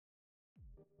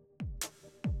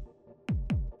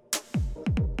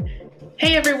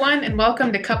Hey everyone, and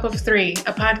welcome to Cup of Three,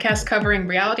 a podcast covering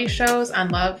reality shows on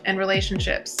love and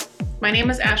relationships. My name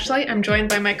is Ashley. I'm joined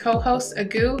by my co-hosts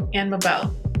Agu and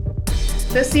Mabel.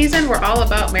 This season, we're all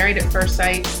about Married at First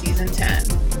Sight, Season 10.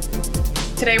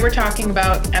 Today, we're talking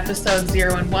about episodes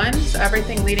 0 and 1, so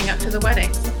everything leading up to the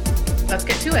weddings. Let's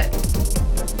get to it.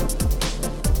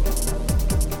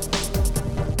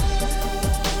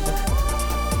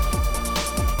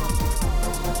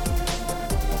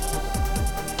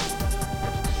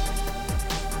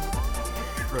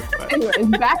 Anyways,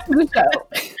 back to the show.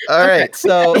 All right,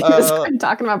 so I'm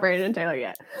talking about Brandon and Taylor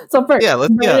yet. So first,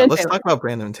 let's talk about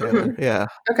Brandon and Taylor. Mm-hmm. Yeah.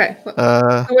 Okay.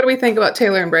 So what do we think about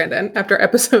Taylor and Brandon after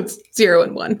episodes 0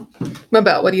 and 1?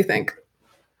 Mabel, what do you think?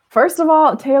 First of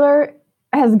all, Taylor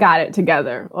has got it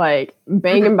together. Like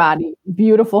banging body,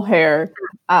 beautiful hair,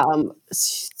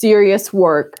 serious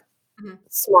work,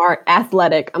 smart,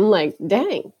 athletic. I'm like,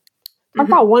 dang. Talk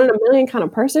about one in a million kind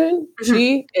of person.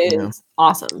 She is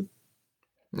awesome.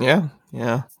 Yeah.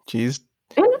 She's.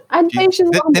 And I'd say she's.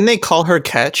 Didn't they call her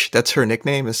Catch? That's her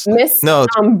nickname. Miss.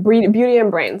 Beauty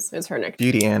and Brains is her nickname.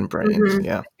 Beauty and Brains.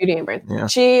 Yeah. Beauty and Brains. Yeah.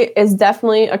 She is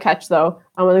definitely a catch, though.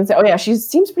 I'm gonna say, she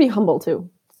seems pretty humble too.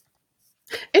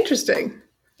 Interesting.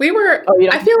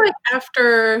 I feel like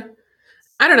after.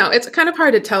 I don't know. It's kind of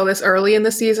hard to tell this early in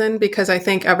the season because I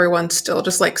think everyone's still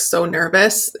just like so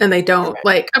nervous and they don't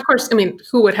of course, I mean,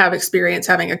 who would have experience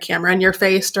having a camera in your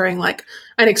face during like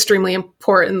an extremely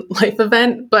important life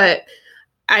event? But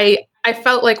I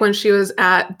felt like when she was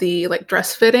at the like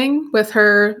dress fitting with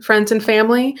her friends and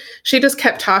family, she just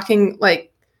kept talking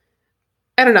like,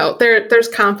 I don't know, there's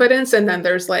confidence and then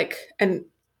there's like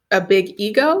a big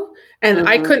ego. And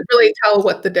I couldn't really tell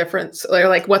what the difference or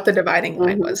like what the dividing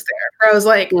line was there. I was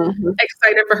like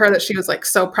excited for her that she was like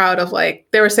so proud of like,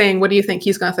 they were saying, what do you think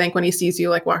he's going to think when he sees you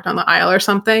like walk down the aisle or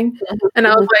something? And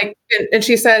I was like, and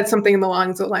she said something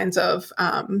along the lines of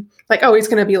like, oh, he's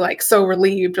going to be like so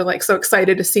relieved or like so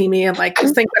excited to see me and like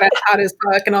just think that I'm hot as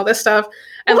fuck and all this stuff.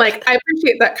 And like, I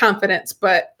appreciate that confidence,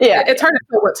 but it's hard to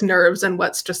tell what's nerves and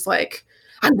what's just like,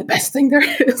 I'm the best thing there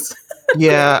is.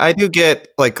 Yeah, I do get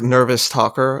like nervous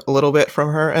talker a little bit from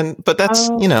her, but that's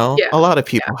a lot of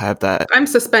people have that. I'm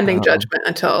suspending judgment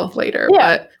until later,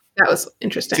 but that was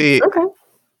interesting. See,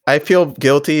 I feel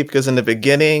guilty because in the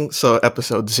beginning, so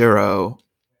episode 0,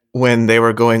 when they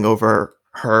were going over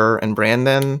her and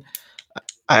Brandon,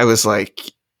 I was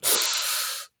like,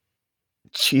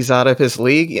 she's out of his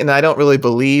league, and I don't really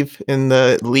believe in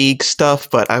the league stuff,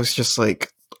 but I was just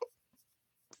like,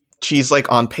 she's like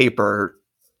on paper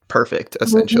perfect,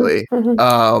 essentially.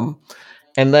 And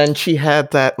then she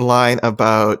had that line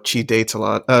about she dates a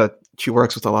lot, she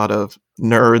works with a lot of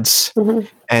nerds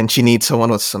and she needs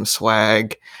someone with some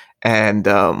swag. And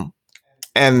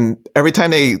every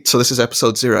time this is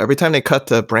episode 0, every time they cut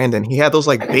to Brandon, he had those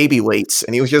like baby weights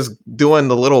and he was just doing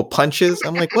the little punches.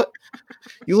 I'm like, what?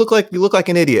 You look like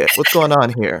an idiot. What's going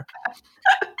on here?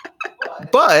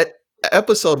 But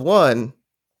episode 1,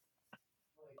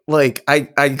 like I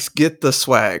get the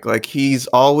swag. Like he's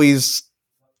always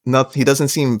he doesn't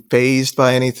seem fazed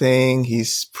by anything.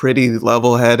 He's pretty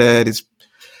level-headed. His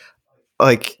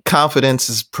like confidence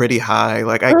is pretty high.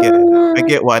 Like I get it. I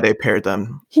get why they paired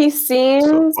them. He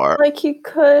seems like he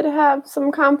could have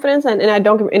some confidence, and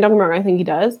don't get me wrong, I think he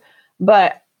does.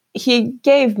 But he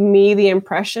gave me the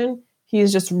impression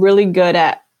he's just really good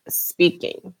at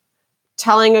speaking,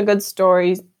 telling a good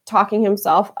story, talking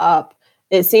himself up.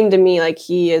 It seemed to me like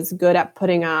he is good at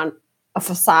putting on a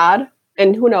facade,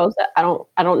 and who knows? I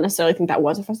don't necessarily think that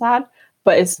was a facade,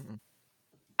 but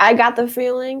I got the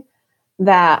feeling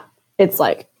that it's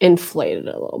like inflated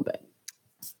a little bit.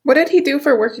 What did he do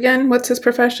for work again? What's his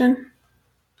profession?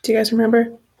 Do you guys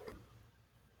remember?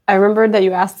 I remembered that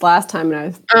you asked last time,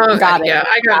 and I got it. Yeah,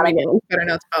 I got better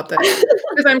notes about that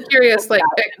because I'm curious. Like,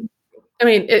 I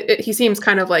mean, he seems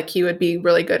kind of like he would be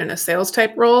really good in a sales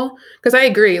type role because I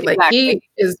agree. Like he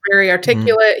is very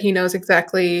articulate. He knows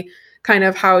exactly kind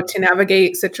of how to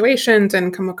navigate situations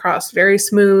and come across very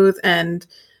smooth. And,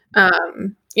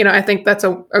 I think that's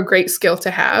a great skill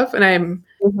to have. And I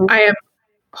am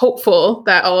hopeful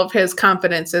that all of his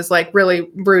confidence is like really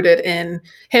rooted in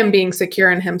him being secure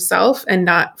in himself and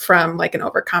not from like an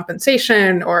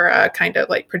overcompensation or a kind of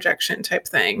like projection type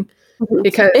thing.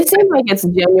 Because it seems like it's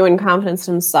genuine confidence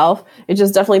in himself. It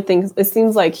just definitely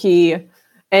seems like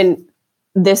and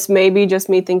this may be just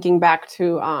me thinking back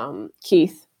to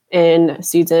Keith in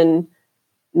season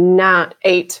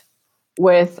 8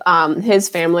 with his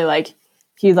family. Like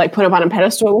he's like put up on a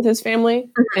pedestal with his family,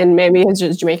 and maybe it's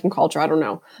just Jamaican culture. I don't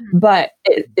know, but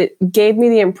it gave me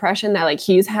the impression that like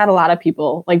he's had a lot of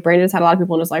people, like Brandon's had a lot of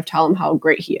people in his life tell him how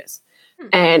great he is.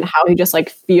 and how he just like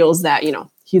feels that,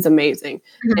 he's amazing.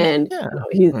 And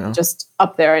he's just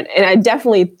up there. And I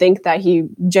definitely think that he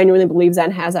genuinely believes that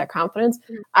and has that confidence.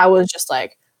 I was just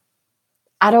like,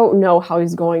 I don't know how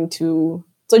he's going to.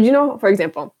 So, for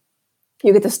example,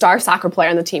 you get the star soccer player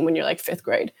on the team when you're like 5th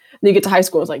grade. Then you get to high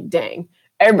school, it's like, dang,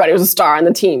 everybody was a star on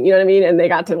the team. You know what I mean? And they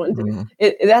got to win.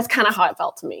 That's kind of how it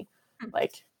felt to me.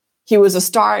 Like, he was a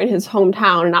star in his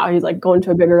hometown, and now he's like going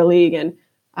to a bigger league, and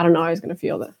I don't know how he's going to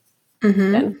feel that.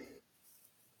 Then.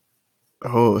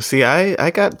 Oh, see,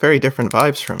 I got very different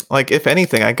vibes from, like, if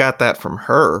anything, I got that from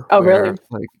her. Oh, really?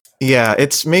 Like, yeah,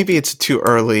 it's too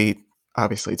early.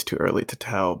 Obviously, it's too early to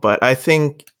tell, but I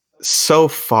think so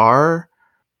far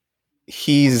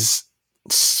he's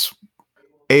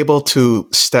able to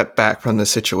step back from the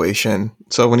situation.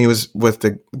 So when he was with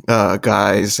the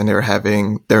guys and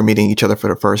they're meeting each other for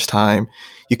the first time,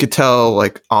 you could tell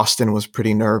like Austin was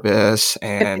pretty nervous,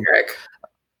 and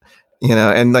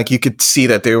and like you could see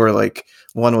that they were like,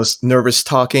 one was nervous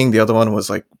talking, the other one was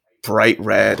like bright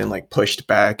red and like pushed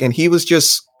back, and he was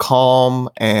just calm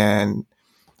and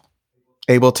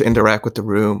able to interact with the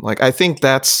room. Like, I think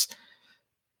that's,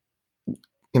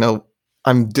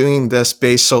 I'm doing this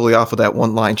based solely off of that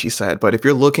one line she said, but if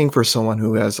you're looking for someone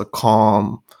who has a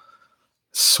calm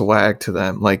swag to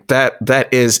them, like that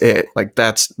is it. Like,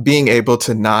 that's being able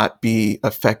to not be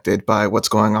affected by what's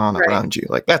going on around you.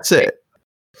 Like, that's it.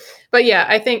 But yeah,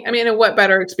 I think, what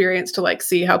better experience to like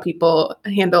see how people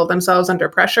handle themselves under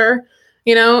pressure,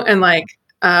 and like,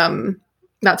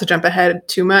 not to jump ahead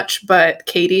too much, but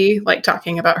Katie, like,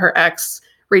 talking about her ex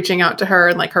reaching out to her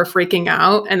and like her freaking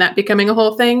out and that becoming a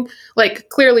whole thing. Like,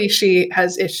 clearly she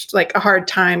has like a hard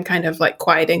time kind of like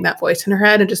quieting that voice in her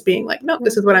head and just being like, no,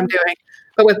 this is what I'm doing.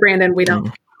 But with Brandon,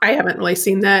 I haven't really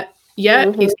seen that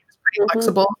yet. He seems pretty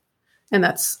flexible, and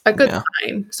that's a good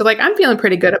sign. So like, I'm feeling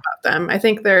pretty good about them. I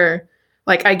think they're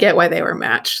like, I get why they were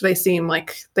matched. They seem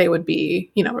like they would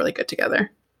be, really good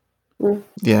together.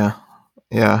 Yeah.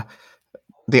 Yeah.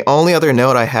 The only other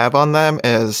note I have on them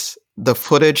is the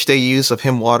footage they use of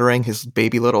him watering his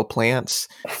baby little plants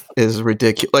is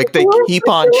ridiculous. Like, they keep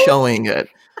on showing it.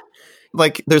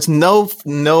 Like, there's no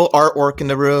artwork in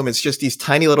the room. It's just these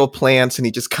tiny little plants, and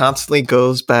he just constantly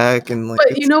goes back and like.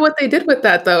 But you know what they did with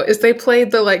that though is they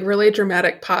played the like really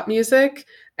dramatic pop music,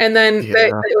 and then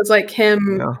it was like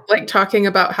him like talking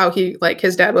about how he like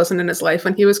his dad wasn't in his life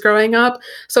when he was growing up.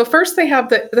 So first they have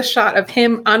the shot of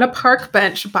him on a park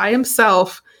bench by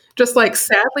himself, just like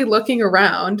sadly looking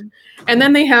around. And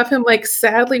then they have him like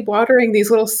sadly watering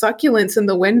these little succulents in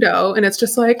the window. And it's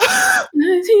just like,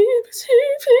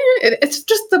 it's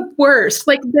just the worst.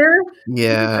 Like, their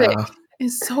music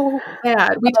is so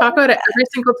bad. We talk about it every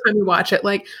single time we watch it.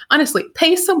 Like, honestly,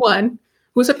 pay someone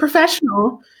who's a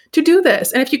professional to do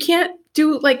this. And if you can't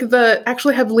do like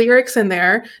actually have lyrics in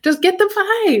there, just get the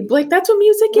vibe. Like, that's what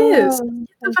music is. Get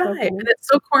the vibe. And it's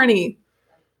so corny.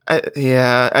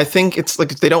 I think it's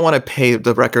like they don't want to pay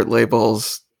the record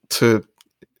labels to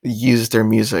use their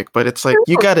music, but it's like,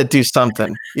 you got to do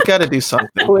something. You got to do something.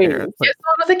 Get someone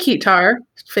with a guitar,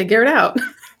 figure it out.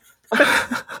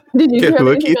 Did you have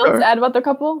anything else to add about the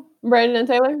couple, Brandon and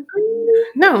Taylor?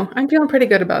 No, I'm feeling pretty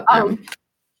good about them.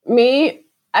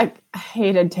 I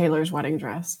hated Taylor's wedding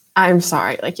dress. I'm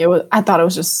sorry. Like, I thought it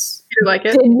was just. You like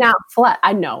it? Did not flat.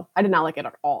 I know. I did not like it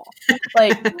at all.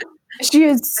 Like, she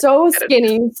is so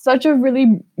skinny, such a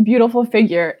really beautiful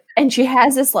figure, and she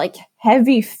has this like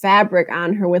heavy fabric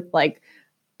on her with like,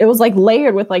 it was like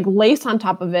layered with like lace on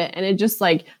top of it, and it just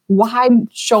like wide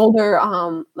shoulder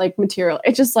like material.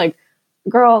 It's just like,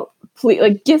 girl, please,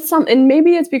 like, get some. And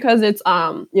maybe it's because it's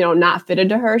not fitted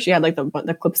to her. She had like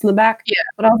the clips in the back. Yeah.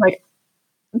 But I was like,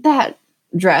 that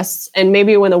dress, and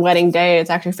maybe when the wedding day it's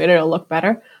actually fitted, it'll look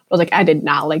better. I was like, I did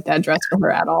not like that dress for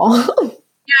her at all.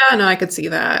 Yeah, no, I could see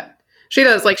that. She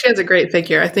does. Like, she has a great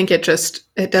figure. I think it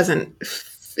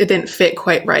didn't fit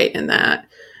quite right in that.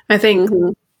 I think,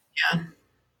 yeah,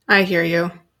 I hear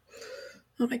you.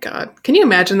 Oh my God. Can you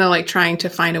imagine though, like trying to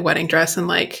find a wedding dress, and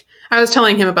like, I was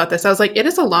telling him about this. I was like, it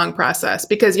is a long process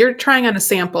because you're trying on a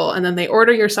sample and then they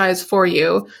order your size for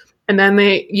you. And then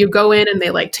you go in and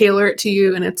they like tailor it to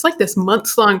you. And it's like this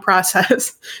months-long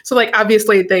process. So like,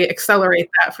 obviously they accelerate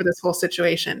that for this whole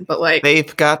situation, but like,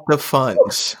 they've got the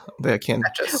funds. They can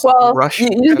rush. You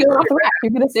just get it off the rack. You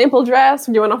get a sample dress.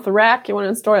 You went off the rack. You want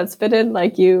in a store that's fitted.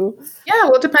 Like you. Yeah.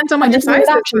 Well, it depends on what your size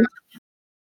is.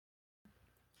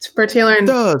 For Taylor and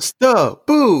the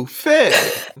boo fit.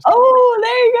 Oh,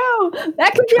 there you go.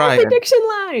 That could be a prediction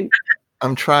line.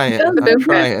 I'm trying.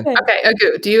 Okay,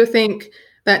 Agu, do you think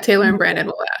that Taylor and Brandon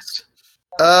will last?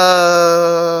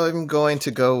 I'm going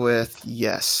to go with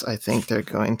yes. I think they're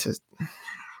going to.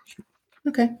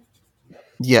 Okay.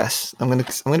 Yes, I'm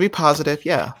gonna be positive.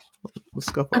 Yeah, let's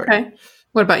go for it. Okay.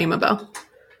 What about you, Mabel?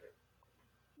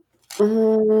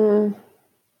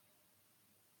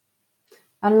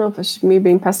 I don't know if it's me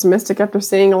being pessimistic after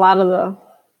seeing a lot of the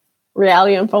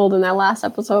reality unfold in that last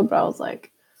episode, but I was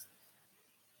like,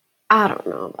 I don't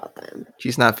know about them.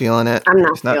 She's not feeling it. I'm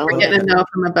not feeling it. Getting a no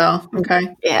from Mabel.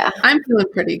 Okay. Yeah. I'm feeling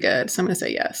pretty good, so I'm going to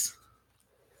say yes.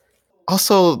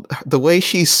 Also, the way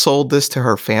she sold this to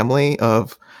her family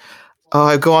of, oh,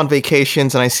 I go on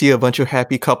vacations and I see a bunch of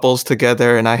happy couples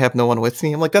together and I have no one with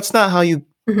me. I'm like, that's not how you,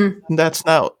 that's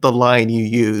not the line you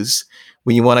use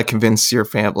when you want to convince your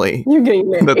family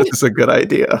that this is a good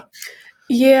idea.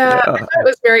 Yeah, I thought it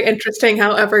was very interesting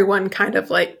how everyone kind of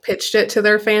like pitched it to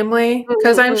their family.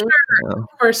 Because I'm sure, of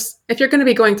course, if you're going to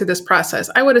be going through this process,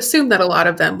 I would assume that a lot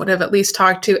of them would have at least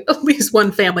talked to at least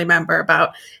one family member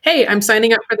about, hey, I'm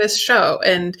signing up for this show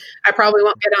and I probably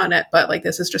won't get on it, but like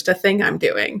this is just a thing I'm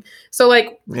doing. So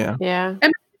like, yeah.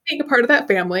 And being a part of that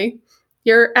family,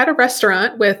 you're at a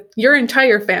restaurant with your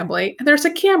entire family and there's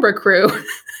a camera crew.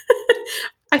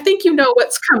 I think you know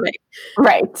what's coming.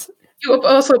 Right. You have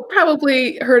also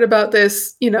probably heard about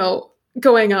this,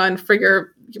 going on for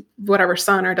your whatever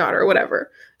son or daughter or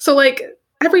whatever. So like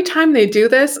every time they do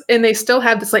this and they still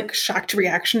have this like shocked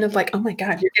reaction of like, oh my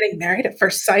God, you're getting married at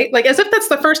first sight. Like as if that's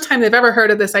the first time they've ever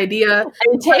heard of this idea.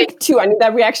 And take two, I need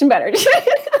that reaction better. That's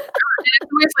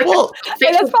probably what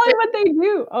they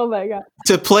do. Oh my God.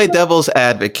 To play devil's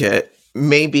advocate,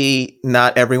 maybe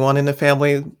not everyone in the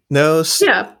family knows.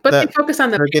 Yeah, but they focus on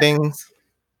the getting.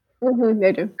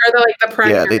 They do. Or like the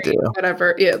primary, yeah, they do.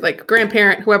 Whatever, like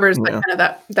grandparent, whoever's like kind of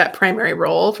that primary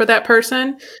role for that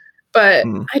person. But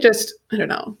I don't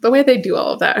know the way they do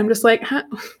all of that. I'm just like,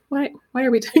 why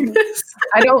are we doing this?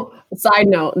 I don't. Side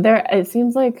note, it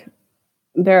seems like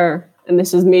and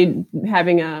this is me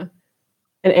having an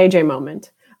AJ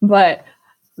moment, but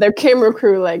their camera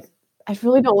crew, like, I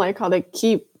really don't like how they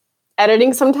keep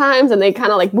editing sometimes, and they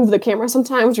kind of like move the camera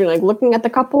sometimes. You're like looking at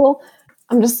the couple.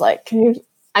 I'm just like, can you?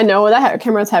 I know that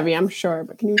camera's heavy, I'm sure,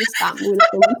 but can you just stop moving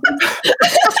the camera?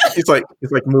 He's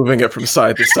like moving it from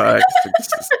side to side.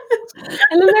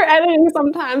 And then they're editing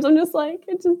sometimes. I'm just like,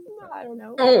 I don't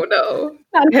know. Oh no.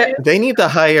 They need to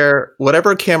hire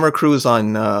whatever camera crew's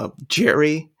on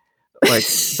Jerry. Like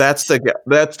that's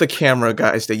the camera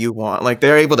guys that you want. Like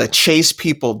they're able to chase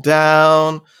people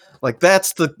down. Like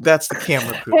that's the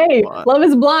camera crew. Hey, Love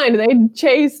is Blind. They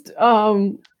chased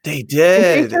They did.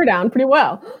 They chased her down pretty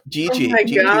well. Gigi. Oh my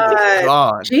Gigi God. was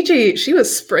gone. Gigi, she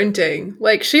was sprinting.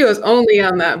 Like she was only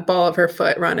on that ball of her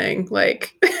foot running.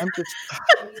 Like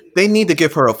they need to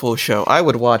give her a full show. I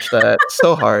would watch that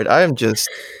so hard. I'm just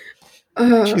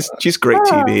she's great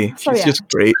TV. She's just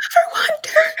great.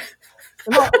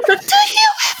 Do you ever wonder?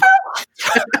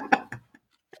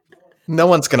 No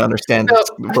one's gonna understand what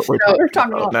we're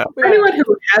talking about now. For anyone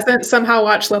who hasn't somehow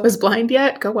watched Love is Blind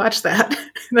yet, go watch that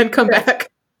and then come back.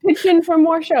 Pitch in for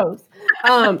more shows.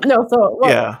 No, so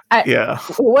yeah.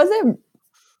 Was it?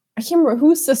 I can't remember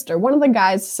whose sister. One of the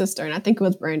guys' sister, and I think it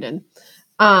was Brandon.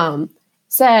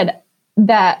 Said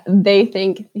that they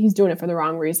think he's doing it for the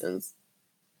wrong reasons,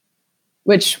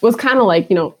 which was kind of like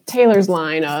Taylor's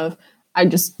line of, "I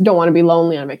just don't want to be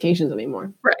lonely on vacations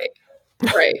anymore." Right.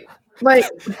 Like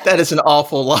that is an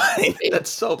awful line. That's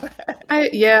so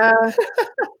bad. Yeah.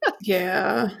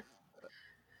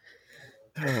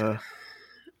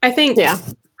 I think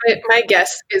my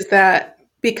guess is that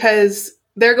because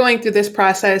they're going through this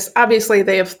process, obviously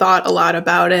they have thought a lot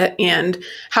about it and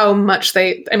how much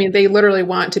they literally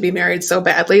want to be married so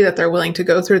badly that they're willing to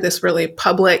go through this really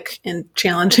public and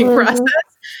challenging process.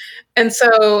 And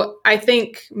so I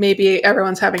think maybe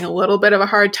everyone's having a little bit of a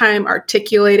hard time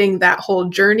articulating that whole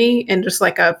journey in just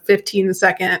like a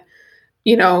 15-second,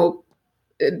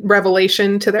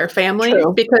 revelation to their family.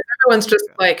 True. Because everyone's just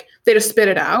like, they just spit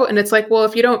it out. And it's like, well,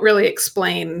 if you don't really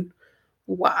explain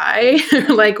why,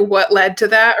 like what led to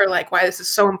that, or like why this is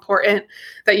so important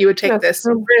that you would take this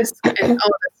risk and all of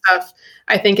this stuff,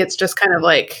 I think it's just kind of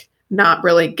like not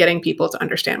really getting people to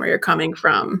understand where you're coming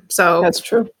from. So that's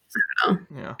true.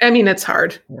 I mean, it's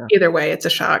hard. Yeah. Either way, it's a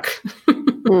shock.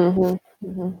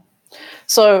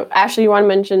 So, Ashley, you want to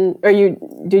mention, or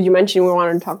did you mention we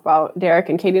wanted to talk about Derek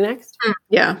and Katie next?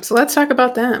 Yeah. So let's talk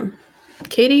about them.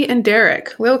 Katie and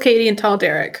Derek. Little Katie and tall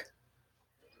Derek.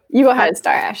 You go ahead and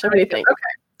start, Ashley. What do you think?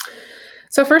 Okay.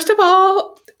 So first of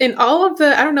all, in all of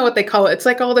the, I don't know what they call it. It's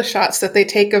like all the shots that they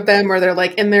take of them where they're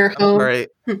like in their home.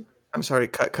 I'm sorry.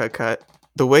 Cut.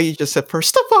 The way you just said,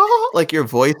 first of all, like your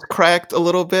voice cracked a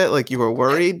little bit, like you were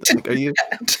worried. Like, are you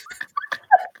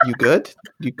good?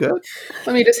 You good?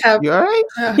 Let me just have. You all right?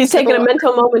 He's taking a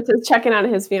mental moment to check in on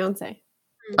his fiance.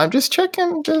 I'm just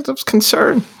checking. Just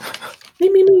concerned. Me.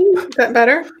 Is that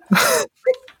better?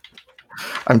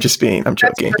 I'm joking.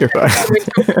 You're fine.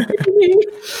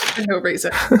 For no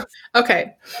reason.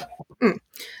 Okay.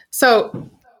 So,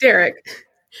 Derek,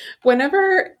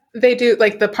 whenever they do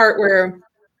like the part where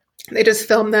they just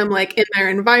film them like in their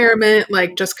environment,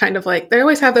 like just kind of like they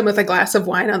always have them with a glass of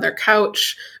wine on their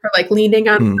couch or like leaning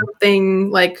on something,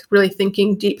 like really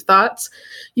thinking deep thoughts.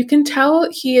 You can tell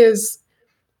he is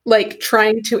like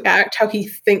trying to act how he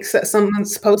thinks that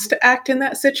someone's supposed to act in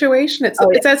that situation. It's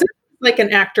as if like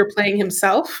an actor playing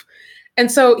himself.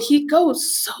 And so he goes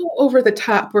so over the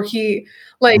top where he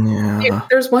like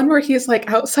there's one where he's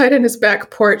like outside in his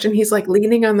back porch and he's like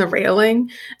leaning on the railing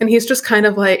and he's just kind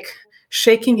of like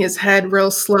shaking his head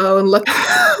real slow and looking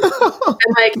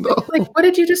and like what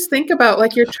did you just think about,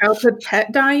 like your childhood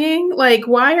pet dying? Like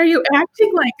why are you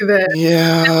acting like this?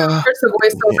 Yeah. And of course the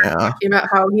voiceover talking about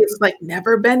how he's like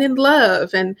never been in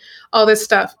love and all this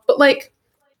stuff. But like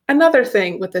another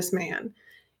thing with this man,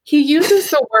 he uses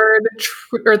the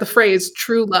word or the phrase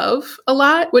true love a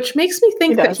lot, which makes me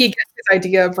think that he gets his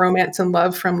idea of romance and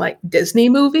love from like Disney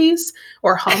movies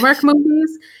or Hallmark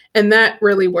movies. And that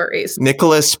really worries me.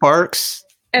 Nicholas Sparks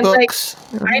and books.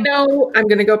 Like, I know I'm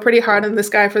going to go pretty hard on this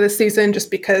guy for this season just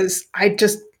because I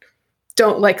just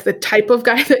don't like the type of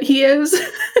guy that he is.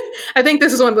 I think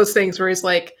this is one of those things where he's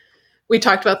like, we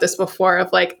talked about this before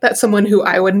of like, that's someone who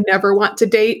I would never want to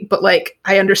date, but like,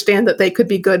 I understand that they could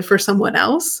be good for someone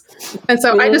else. And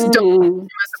so I just don't like him as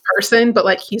a person, but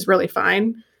like, he's really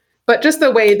fine. But just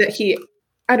the way that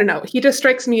I don't know, he just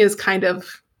strikes me as kind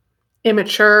of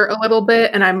immature a little bit.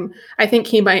 And I think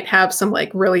he might have some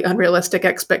like really unrealistic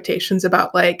expectations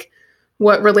about like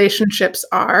what relationships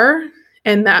are.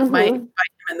 And that might bite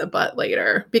him in the butt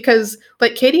later because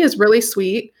like Katie is really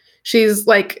sweet. She's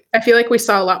like, I feel like we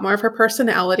saw a lot more of her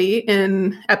personality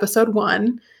in episode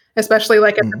 1, especially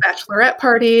like at the bachelorette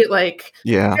party. Like,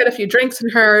 had a few drinks in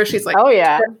her. She's like,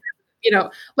 you know,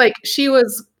 like she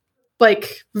was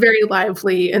like very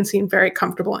lively and seemed very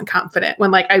comfortable and confident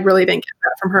when like I really didn't get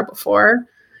that from her before.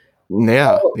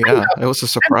 Yeah, so, it was a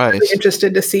surprise. I'm really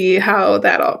interested to see how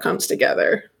that all comes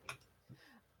together.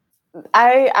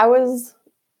 I was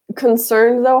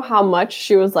concerned though how much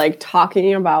she was like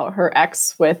talking about her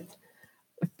ex with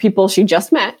people she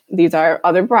just met. These are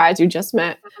other brides you just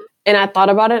met. And I thought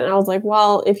about it and I was like,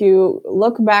 well, if you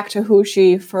look back to who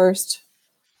she first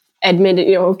admitted,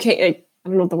 you know, okay, I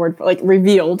don't know the word for, like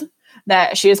revealed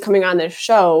that she is coming on this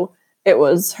show, it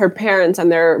was her parents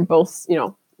and they're both, you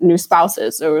know, new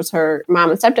spouses. It was her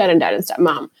mom and stepdad and dad and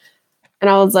stepmom. And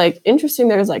I was like, interesting.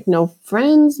 There's like no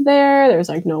friends there. There's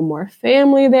like no more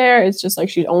family there. It's just like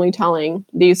she's only telling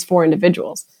these 4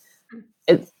 individuals.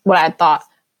 It's what I thought.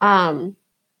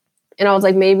 And I was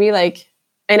like, maybe like,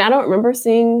 and I don't remember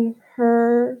seeing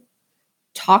her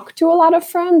talk to a lot of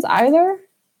friends either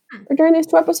during these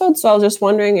 2 episodes. So I was just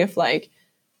wondering if like,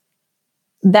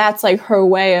 that's like her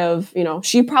way of, you know,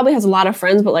 she probably has a lot of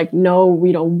friends, but like, no,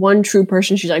 you know, one true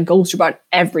person she like goes to about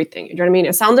everything. You know what I mean?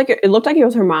 It sounds like it looked like it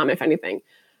was her mom, if anything.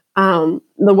 The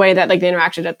way that like they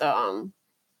interacted at the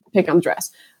pick-up dress.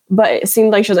 But it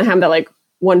seemed like she doesn't have that like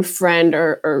one friend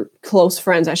or close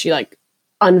friends that she like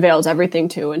unveils everything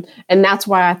to. And that's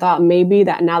why I thought maybe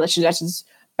that now that she's at this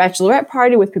bachelorette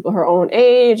party with people her own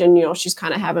age and, you know, she's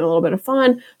kind of having a little bit of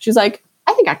fun. She's like,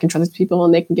 I think I can trust these people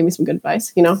and they can give me some good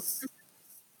advice, you know?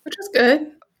 Which is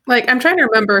good. Like, I'm trying to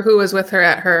remember who was with her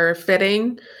at her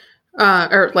fitting,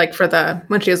 or like for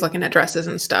when she was looking at dresses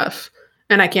and stuff.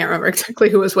 And I can't remember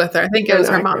exactly who was with her. I think it was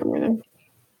her mom.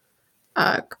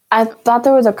 I thought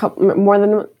there was a couple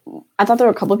I thought there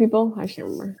were a couple of people. I can't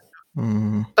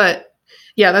remember. But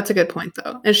yeah, that's a good point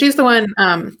though. And she's the one,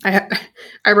 I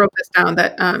wrote this down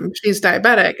that she's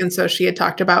diabetic. And so she had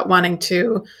talked about wanting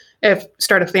to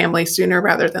start a family sooner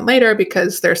rather than later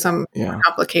because there's some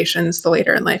complications the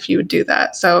later in life you would do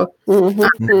that. So I'm not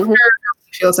sure how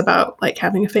he feels about like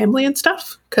having a family and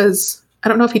stuff because I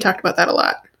don't know if he talked about that a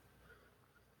lot.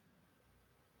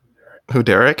 Who,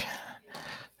 Derek?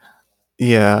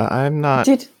 Yeah, I'm not.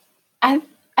 I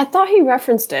thought he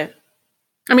referenced it.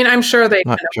 I mean, I'm sure they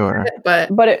not sure. It, but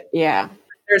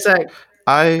there's a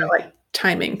like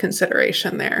timing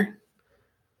consideration there.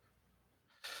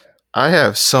 I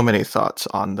have so many thoughts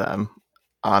on them,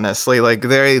 honestly. Like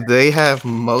they have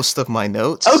most of my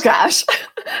notes. Oh gosh,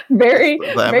 very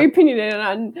opinionated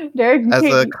on Derek as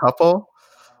a couple.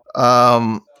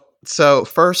 So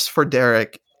first for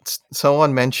Derek,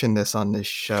 someone mentioned this on this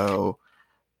show.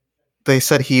 They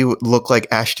said he would look like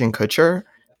Ashton Kutcher,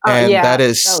 and that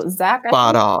is Zach,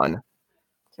 spot on.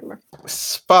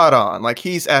 Spot on. Like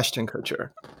he's Ashton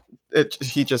Kutcher.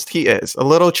 he is a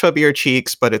little chubbier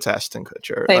cheeks, but it's Ashton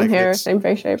Kutcher. Same hair, same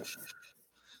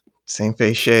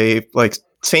face shape, like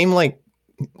same like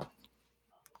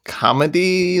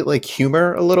comedy, like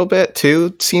humor a little bit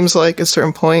too. Seems like at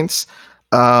certain points.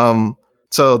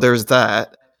 So there's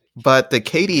that. But the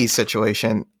Katie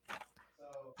situation.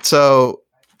 So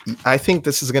I think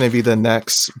this is going to be the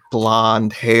next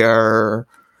blonde hair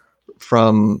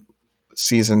from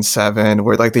season 7,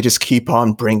 where like they just keep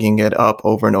on bringing it up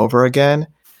over and over again.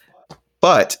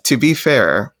 But to be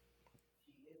fair,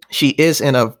 she is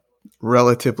in a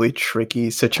relatively tricky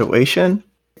situation.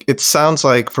 It sounds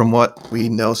like, from what we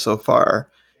know so far,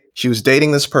 she was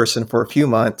dating this person for a few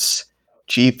months.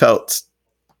 She felt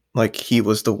like he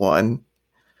was the one.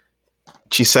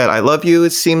 She said, "I love you."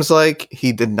 It seems like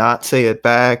he did not say it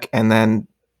back. And then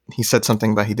he said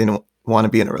something about he didn't want to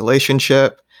be in a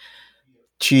relationship.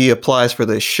 She applies for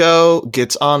this show,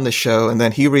 gets on the show, and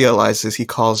then he realizes, he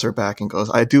calls her back and goes,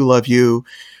 "I do love you.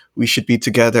 We should be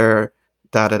together.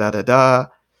 Da da da da da."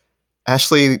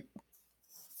 Ashley,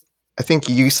 I think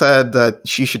you said that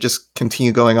she should just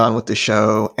continue going on with the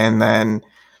show. And then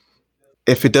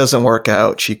if it doesn't work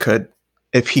out, she could,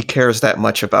 if he cares that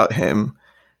much about him,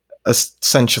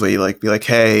 essentially like be like,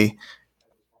 "Hey,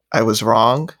 I was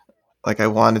wrong. Like, I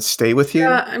wanted to stay with you,"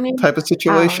 type of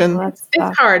situation.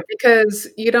 It's hard because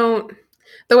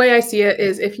the way I see it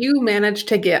is, if you manage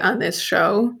to get on this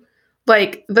show,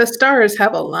 like the stars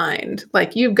have aligned.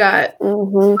 Like you've got,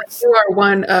 like, you are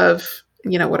one of,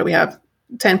 what do we have?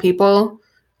 10 people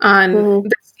on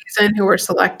this season who were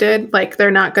selected. Like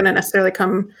they're not going to necessarily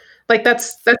come, like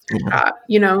that's your shot,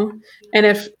 And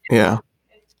if,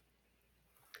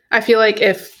 I feel like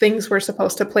if things were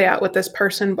supposed to play out with this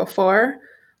person before,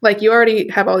 like you already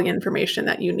have all the information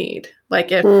that you need.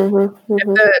 Like if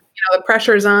the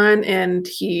pressure's on and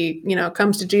he,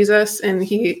 comes to Jesus and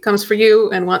he comes for you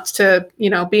and wants to,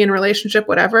 be in a relationship,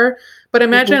 whatever. But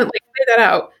imagine, like, play that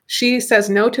out. She says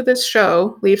no to this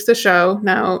show, leaves the show.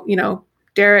 Now,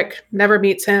 Derek never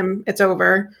meets him. It's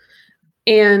over.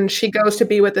 And she goes to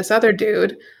be with this other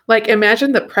dude. Like,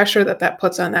 imagine the pressure that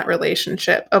puts on that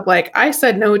relationship of like, I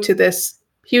said no to this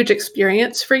huge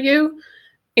experience for you.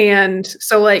 And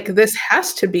so like, this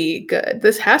has to be good.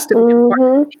 This has to be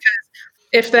important, because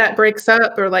if that breaks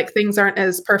up or like things aren't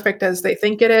as perfect as they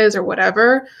think it is or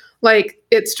whatever, like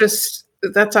it's just,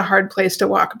 that's a hard place to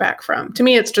walk back from. To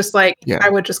me, it's just like, I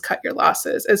would just cut your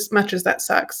losses, as much as that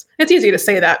sucks. It's easy to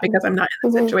say that because I'm not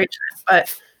in the situation,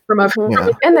 but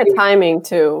and the timing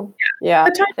too. Yeah.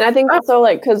 And I think so,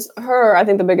 like, because I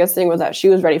think the biggest thing was that she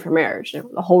was ready for marriage.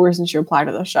 The whole reason she applied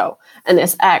to the show. And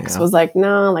this ex was like,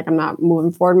 no, like I'm not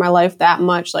moving forward in my life that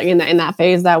much, like in that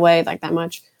phase that way, like that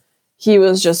much. He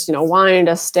was just, wanting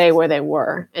to stay where they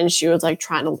were. And she was like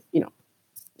trying to,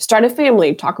 start a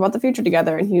family, talk about the future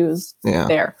together. And he was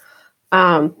there.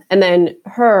 And then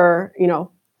her,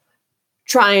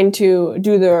 trying to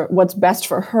do what's best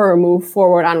for her, move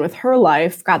forward on with her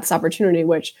life, got this opportunity,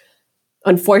 which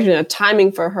unfortunate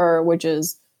timing for her, which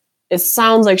is, it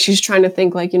sounds like she's trying to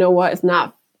think like, what, it's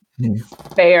not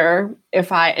fair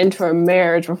if I enter a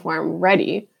marriage before I'm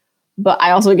ready, but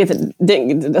I also didn't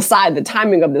get to decide the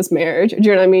timing of this marriage. Do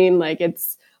you know what I mean? Like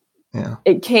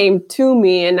it came to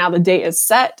me and now the date is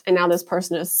set and now this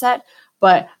person is set,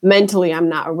 but mentally I'm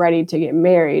not ready to get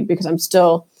married because I'm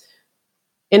still,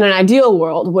 in an ideal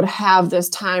world, would have this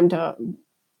time to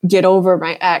get over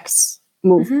my ex,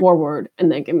 move forward, and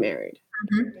then get married.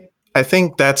 I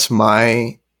think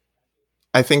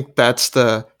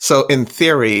so in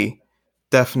theory,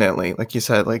 definitely, like you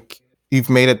said, like you've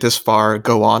made it this far,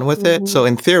 go on with it. So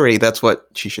in theory, that's what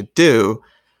she should do.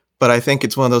 But I think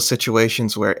it's one of those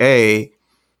situations where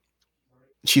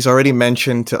she's already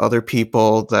mentioned to other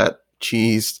people that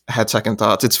she's had second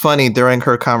thoughts. It's funny, during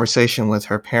her conversation with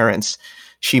her parents,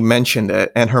 she mentioned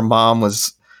it, and her mom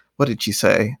was, what did she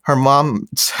say? Her mom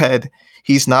said,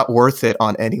 "He's not worth it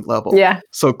on any level." Yeah.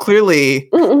 So clearly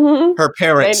her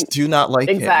parents do not like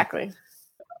him. Exactly.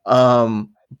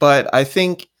 But I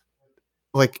think,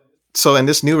 like, so in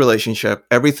this new relationship,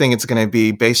 everything is going to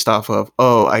be based off of,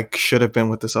 I should have been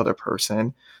with this other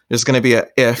person. There's going to be a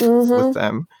if with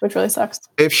them. Which really sucks.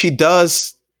 If she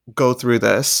does go through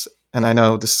this, and I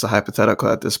know this is a hypothetical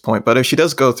at this point, but if she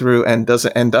does go through and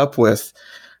doesn't end up with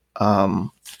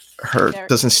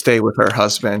doesn't stay with her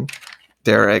husband,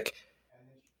 Derek,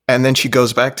 and then she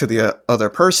goes back to the other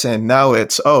person, now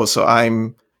it's, so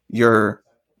I'm your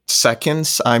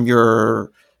seconds, I'm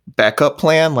your backup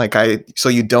plan, so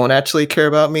you don't actually care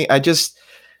about me.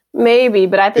 Maybe,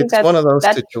 but I think it's one of those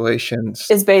situations.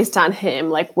 Is based on him.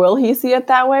 Like, will he see it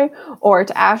that way? Or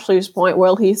to Ashley's point,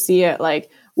 will he see it like,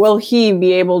 will he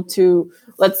be able to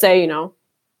let's say,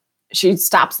 she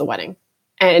stops the wedding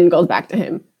and goes back to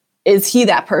him. Is he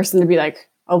that person to be like,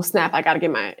 oh snap, I got to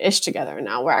get my ish together and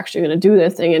now we're actually going to do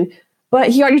this thing?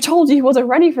 But he already told you he wasn't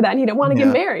ready for that and he didn't want to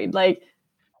get married. Like,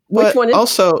 which one is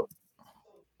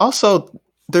also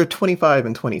they're 25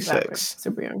 and 26. Exactly.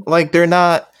 Super young. Like, they're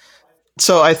not.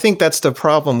 So I think that's the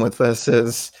problem with this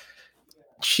is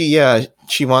she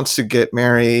wants to get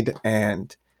married,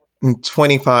 and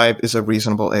 25 is a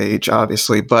reasonable age,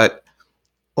 obviously. But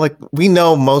like, we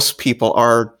know most people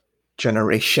our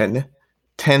generation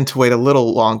tend to wait a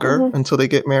little longer until they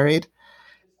get married.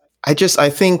 I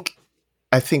think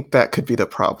that could be the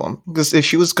problem, because if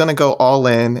she was going to go all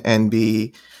in and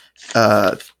be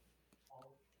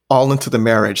all into the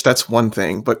marriage, that's one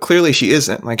thing, but clearly she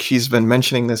isn't. Like, she's been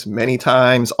mentioning this many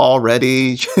times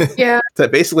already. Yeah. That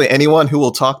basically anyone who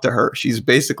will talk to her, she's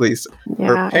basically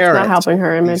her parents, it's not helping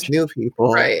her image. New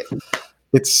people, right?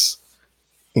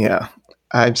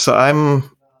 I'm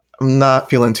not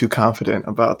feeling too confident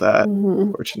about that.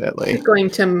 Unfortunately, she's going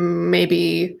to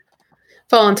maybe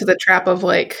fall into the trap of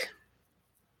like,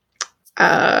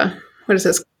 what is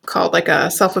this called, like a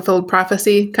self-fulfilled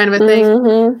prophecy kind of a thing.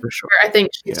 For sure. I think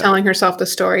she's telling herself the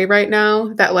story right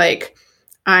now that like,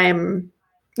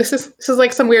 this is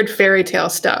like some weird fairy tale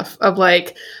stuff of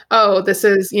like, oh, this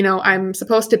is, I'm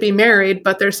supposed to be married,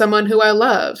 but there's someone who I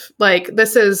love. Like,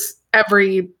 this is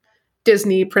every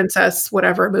Disney princess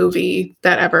whatever movie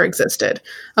that ever existed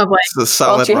of like,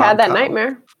 she had that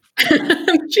nightmare.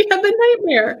 She had the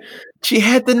nightmare. She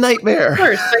had the nightmare. Of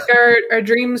course, like our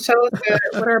dreams tell us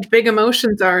what our big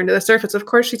emotions are into the surface. Of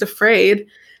course, she's afraid.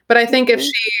 But I think if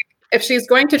she's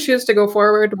going to choose to go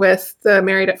forward with the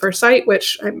Married at First Sight,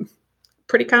 which I'm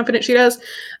pretty confident she does,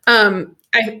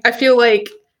 I feel like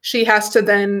she has to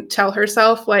then tell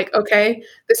herself, like, okay,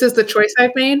 this is the choice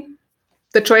I've made.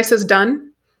 The choice is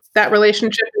done. That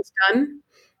relationship is done.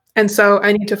 And so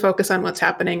I need to focus on what's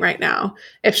happening right now.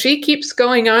 If she keeps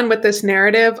going on with this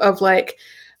narrative of like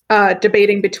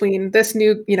debating between this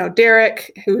new,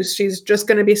 Derek, who she's just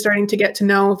going to be starting to get to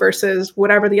know, versus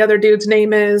whatever the other dude's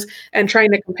name is, and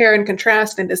trying to compare and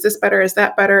contrast, and is this better? Is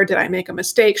that better? Did I make a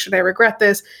mistake? Should I regret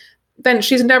this? Then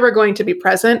she's never going to be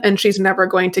present, and she's never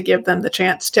going to give them the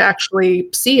chance to actually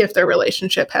see if their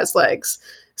relationship has legs.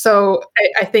 So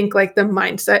I think like the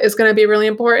mindset is going to be really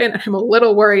important. I'm a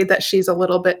little worried that she's a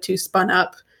little bit too spun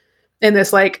up in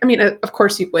this, like, I mean, of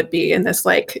course you would be in this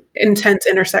like intense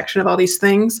intersection of all these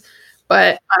things.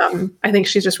 But I think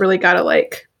she's just really got to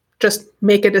like just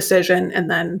make a decision and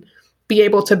then be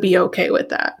able to be okay with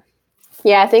that.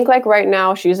 Yeah, I think like right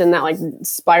now she's in that like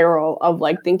spiral of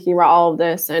like thinking about all of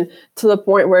this, and to the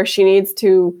point where she needs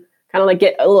to kind of like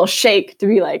get a little shake to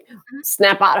be like,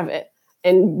 snap out of it.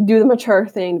 And do the mature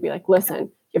thing to be like, listen,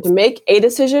 you have to make a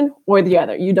decision or the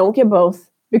other. You don't get both,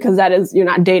 because you're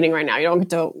not dating right now. You don't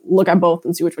get to look at both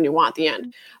and see which one you want at the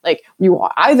end. Like, you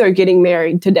are either getting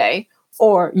married today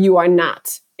or you are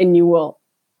not, and you will,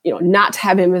 not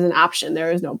have him as an option.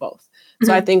 There is no both. Mm-hmm.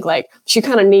 So I think like she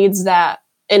kind of needs that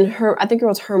in her. I think it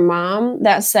was her mom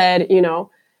that said,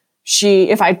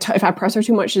 if I press her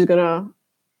too much, she's gonna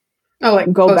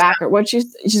go back down. Or what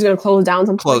she's going to close down,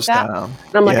 something like that. Down.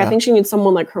 And I'm like, I think she needs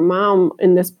someone like her mom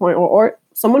in this point, or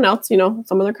someone else,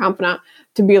 some other confidant,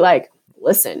 to be like,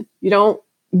 listen, you don't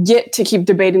get to keep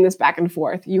debating this back and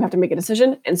forth. You have to make a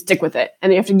decision and stick with it.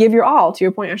 And you have to give your all, to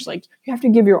your point, Ashley, like, you have to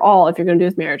give your all if you're going to do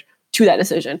this marriage to that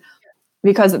decision,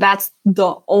 because that's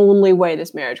the only way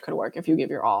this marriage could work, if you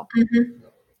give your all. Mm-hmm.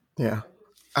 Yeah.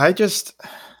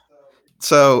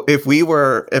 So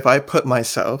if I put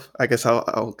myself, I guess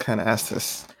I'll kind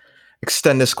of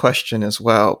extend this question as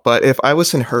well. But if I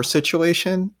was in her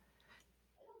situation,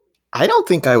 I don't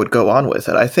think I would go on with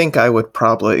it. I think I would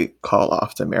probably call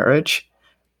off the marriage,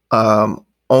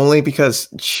 only because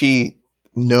she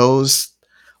knows,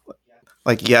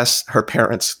 like, yes, her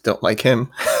parents don't like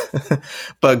him,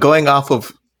 but going off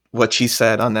of what she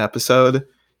said on the episode,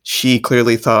 she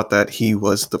clearly thought that he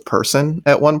was the person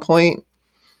at one point.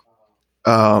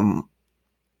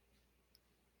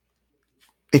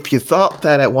 If you thought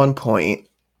that at one point,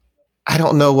 I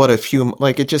don't know what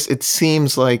it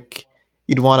seems like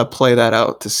you'd want to play that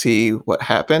out to see what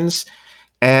happens.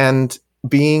 And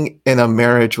being in a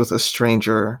marriage with a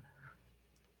stranger,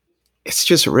 it's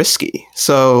just risky.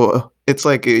 So it's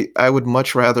like, I would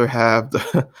much rather have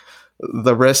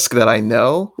the risk that I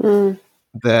know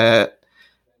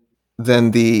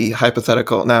than the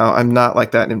hypothetical. Now, I'm not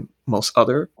like that in most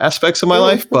other aspects of my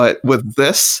life, but with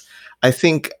this, I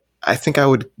think I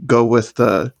would go with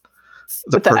the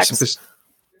person, because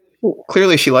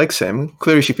clearly she likes him.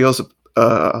 Clearly she feels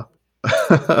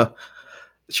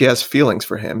she has feelings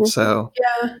for him. So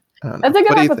yeah, That's a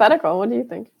good hypothetical. What do you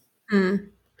think?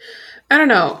 I don't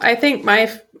know. I think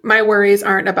my worries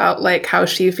aren't about like how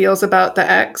she feels about the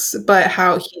ex, but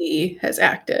how he has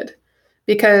acted.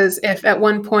 Because if at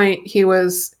one point he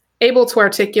was able to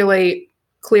articulate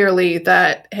clearly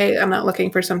that, hey, I'm not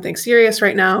looking for something serious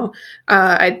right now.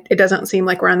 It doesn't seem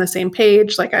like we're on the same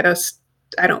page. Like I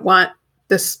don't want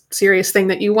this serious thing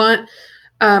that you want.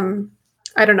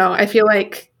 I don't know. I feel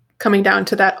like coming down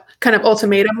to that kind of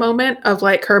ultimatum moment of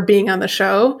like her being on the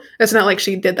show. It's not like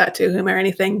she did that to him or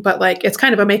anything, but like it's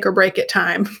kind of a make or break it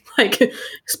time. Like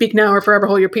speak now or forever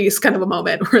hold your peace kind of a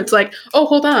moment where it's like, oh,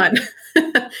 hold on.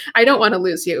 I don't want to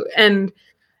lose you. And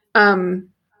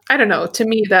I don't know. To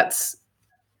me,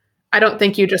 I don't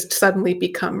think you just suddenly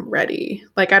become ready.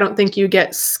 Like I don't think you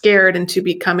get scared into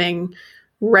becoming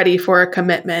ready for a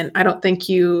commitment. I don't think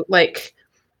you like,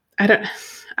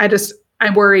 I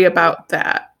worry about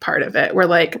that part of it where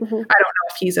like, I don't know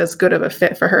if he's as good of a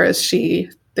fit for her as she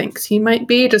thinks he might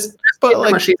be. Just but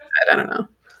like, what she said, I don't know.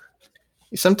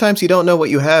 Sometimes you don't know what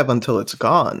you have until it's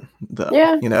gone though.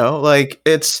 Yeah. You know, like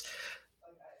it's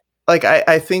like,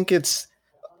 I think it's,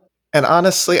 and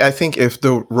honestly, I think if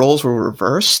the roles were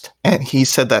reversed and he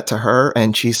said that to her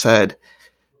and she said,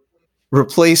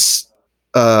 replace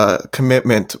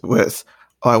commitment with,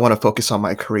 oh, I want to focus on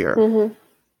my career.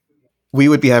 We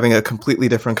would be having a completely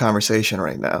different conversation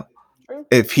right now.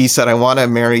 If he said, I want to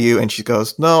marry you, and she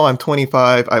goes, no, I'm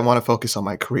 25. I want to focus on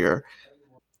my career.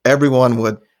 Everyone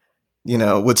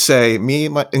would say, me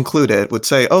included, would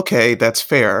say, okay, that's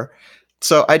fair.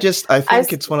 So I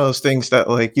think it's one of those things that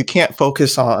like, you can't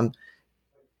focus on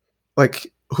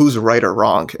like who's right or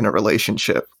wrong in a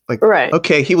relationship. Like,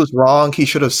 okay, he was wrong. He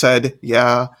should have said,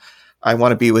 yeah, I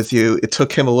want to be with you. It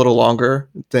took him a little longer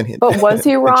than he. But was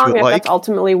he wrong if that's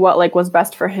ultimately what like was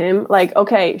best for him? Like,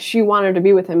 okay, she wanted to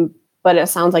be with him, but it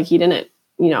sounds like he didn't,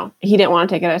 he didn't want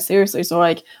to take it as seriously. So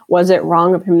like, was it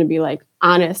wrong of him to be like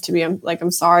honest, to be like,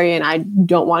 I'm sorry, and I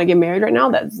don't want to get married right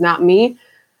now. That's not me.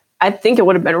 I think it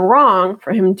would have been wrong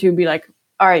for him to be like,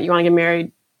 all right, you want to get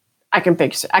married? I can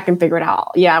figure it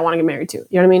out. Yeah, I want to get married too.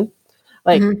 You know what I mean?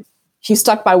 Like he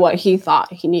stuck by what he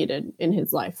thought he needed in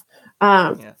his life.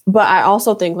 But I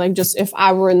also think like, just if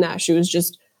I were in that shoes,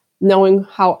 just knowing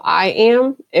how I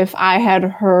am, if I had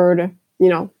heard,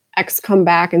 ex come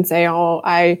back and say, oh,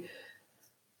 I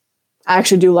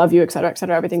actually do love you, et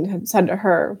cetera, everything had said to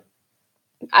her,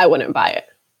 I wouldn't buy it.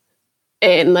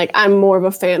 And like, I'm more of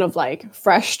a fan of like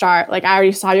fresh start. Like I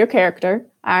already saw your character.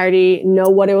 I already know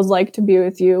what it was like to be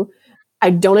with you. I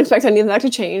don't expect any of that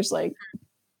to change. Like,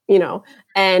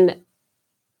 and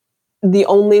the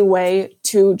only way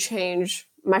to change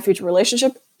my future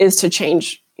relationship is to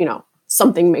change,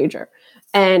 something major.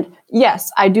 And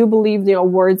yes, I do believe,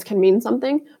 words can mean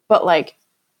something, but like,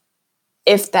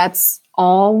 if that's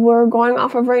all we're going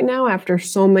off of right now, after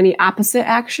so many opposite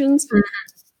actions,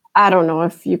 I don't know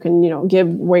if you can, give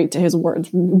weight to his words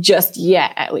just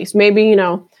yet, at least. Maybe,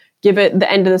 give it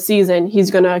the end of the season,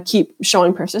 he's going to keep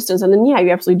showing persistence. And then, yeah,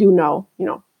 you absolutely do know,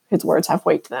 his words have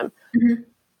weight to them.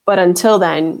 But until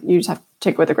then, you just have to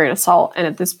take it with a grain of salt. And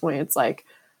at this point, it's like,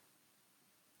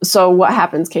 so what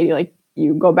happens, Katie? Like,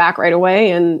 you go back right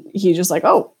away and he's just like,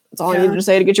 oh, that's all I needed to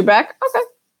say to get you back? Okay.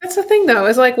 That's the thing, though,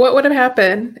 is like, what would have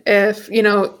happened if,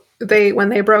 when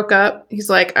they broke up, he's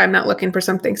like, I'm not looking for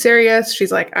something serious.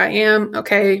 She's like, I am.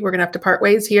 Okay, we're going to have to part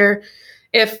ways here.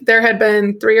 If there had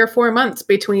been 3 or 4 months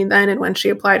between then and when she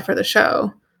applied for the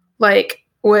show, like,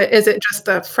 what is it just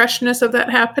the freshness of that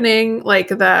happening? Like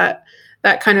that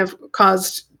kind of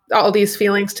caused all these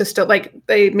feelings to still, like,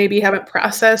 they maybe haven't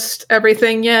processed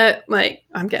everything yet. Like,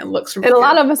 I'm getting looks from and a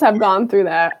lot of us have gone through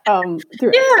that.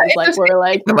 Like we're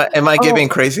like, am I giving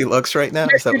crazy looks right now?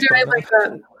 You're doing like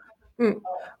that.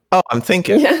 Oh, I'm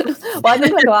thinking. Yeah. Well, I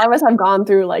think like a lot of us have gone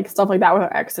through like stuff like that with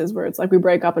our exes, where it's like we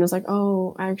break up and it's like,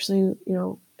 oh, actually, you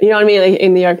know what I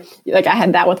mean? Like I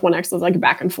had that with one ex that was like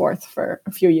back and forth for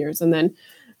a few years, and then,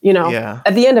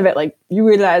 at the end of it, like you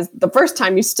realize the first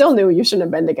time you still knew you shouldn't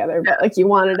have been together, but like you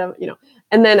wanted to,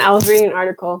 And then I was reading an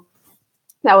article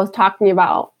that was talking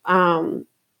about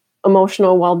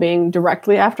emotional well-being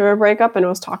directly after a breakup, and it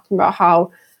was talking about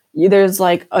how there's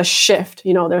like a shift,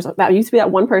 that used to be that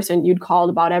one person you'd called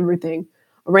about everything,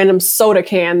 a random soda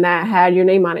can that had your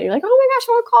name on it. You're like, oh my gosh,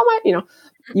 I want to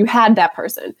call you had that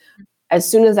person. As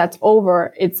soon as that's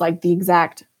over, it's like the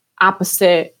exact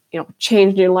opposite,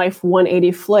 change in your life,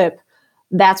 180 flip.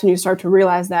 That's when you start to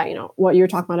realize that, what you're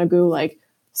talking about, Agu, like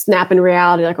snap in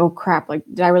reality, like, oh crap, like,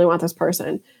 did I really want this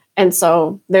person? And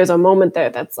so there's a moment there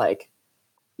that's like,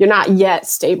 you're not yet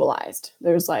stabilized.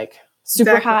 There's like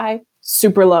super high,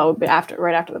 super low right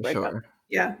after the breakup. Sure.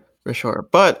 Yeah. For sure.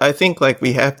 But I think like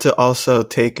we have to also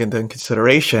take into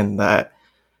consideration that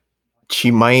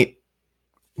she might,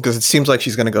 because it seems like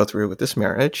she's going to go through with this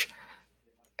marriage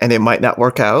and it might not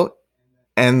work out.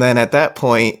 And then at that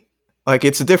point, like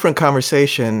it's a different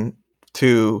conversation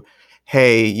to,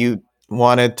 hey, you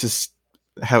wanted to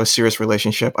have a serious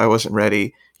relationship. I wasn't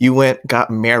ready. You went,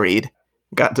 got married,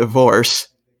 got divorced,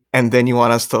 and then you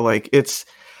want us to like, it's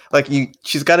like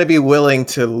she's got to be willing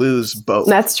to lose both.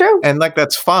 That's true. And like,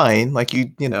 that's fine. Like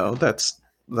that's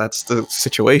the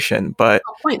situation. But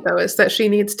the point though is that she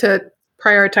needs to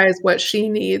prioritize what she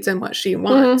needs and what she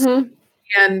wants. Mm-hmm.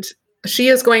 And she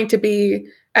is going to be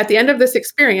at the end of this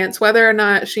experience, whether or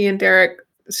not she and Derek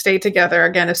stay together,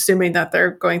 again, assuming that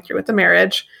they're going through with the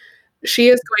marriage, she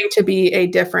is going to be a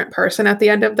different person at the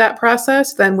end of that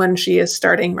process than when she is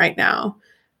starting right now.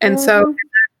 And so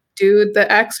dude,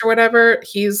 the ex or whatever,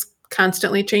 he's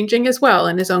constantly changing as well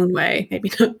in his own way.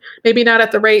 Maybe not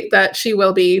at the rate that she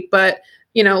will be, but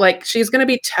like she's going to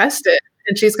be tested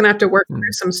and she's going to have to work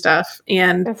through some stuff.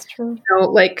 And that's true.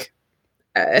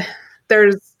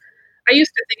 I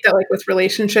used to think that like with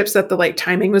relationships that the like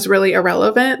timing was really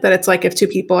irrelevant, that it's like if two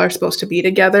people are supposed to be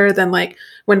together, then like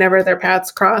whenever their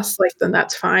paths cross, like then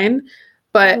that's fine.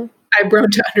 But I've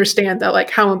grown to understand that like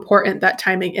how important that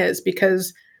timing is,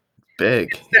 because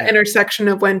big the intersection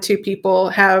of when two people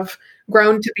have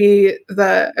grown to be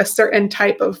a certain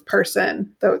type of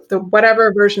person, the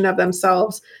whatever version of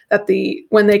themselves, that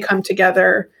when they come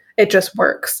together, it just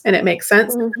works and it makes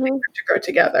sense to grow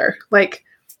together. Like,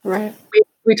 right.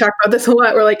 We talk about this a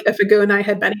lot. We're like, if Agu and I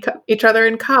had met each other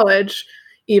in college,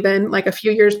 even like a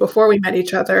few years before we met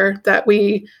each other,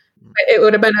 it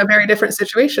would have been a very different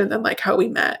situation than like how we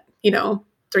met,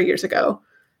 3 years ago.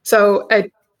 So I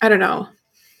don't know.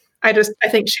 I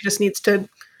think she just needs to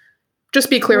just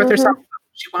be clear with herself what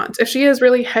she wants. If she is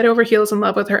really head over heels in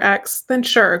love with her ex, then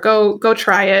sure, go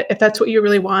try it. If that's what you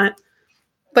really want.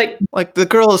 Like the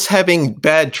girl is having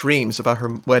bad dreams about her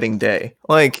wedding day.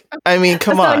 Like, I mean,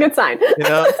 come on. That's not a good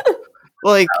sign.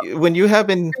 Like when you have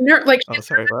been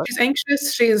she's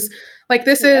anxious. She's like,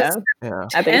 this is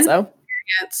I think so.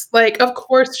 Experience. Like, of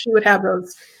course she would have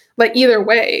those, like either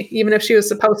way, even if she was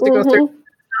supposed to go through or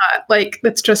not. Like,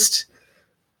 that's just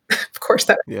of course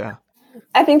that. Yeah.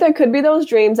 I think there could be those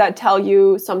dreams that tell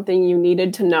you something you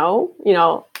needed to know,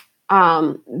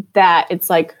 that it's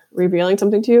like revealing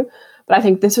something to you. But I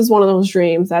think this is one of those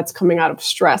dreams that's coming out of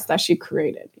stress that she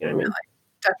created. You know what I mean?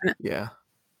 Definitely. Yeah.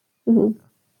 Mm-hmm.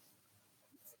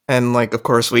 And like, of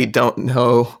course, we don't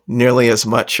know nearly as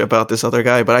much about this other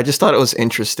guy, but I just thought it was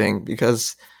interesting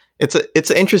because it's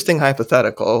an interesting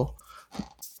hypothetical.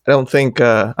 I don't think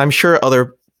I'm sure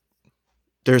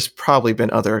there's probably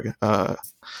been other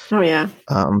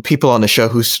people on the show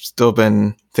who's still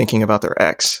been thinking about their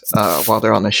ex while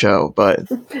they're on the show,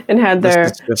 but and had their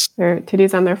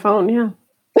titties on their phone. Yeah.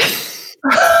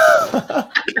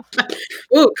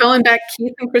 Ooh, calling back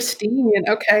Keith and Christine.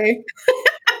 Okay.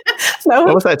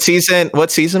 What was that season? What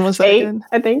season was that 8, again?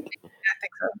 I think. Yeah, I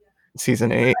think so.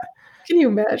 Season 8. Can you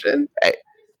imagine?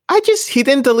 He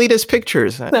didn't delete his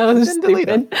pictures. No, just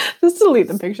stupid. Just delete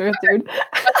the pictures, dude.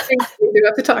 One thing we do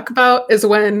have to talk about is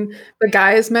when the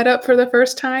guys met up for the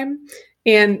first time.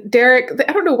 And Derek,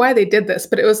 I don't know why they did this,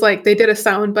 but it was like they did a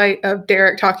soundbite of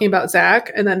Derek talking about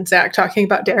Zach and then Zach talking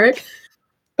about Derek.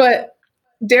 But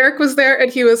Derek was there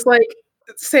and he was like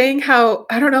saying how,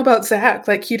 I don't know about Zach,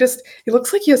 like he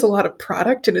looks like he has a lot of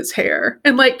product in his hair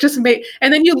and like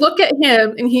and then you look at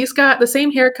him and he's got the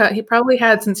same haircut he probably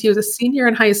had since he was a senior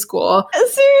in high school.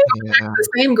 The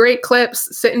same great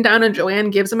clips, sitting down and Joanne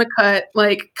gives him a cut.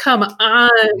 Like, come on,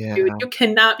 dude, you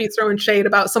cannot be throwing shade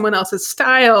about someone else's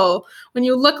style when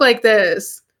you look like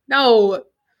this. No.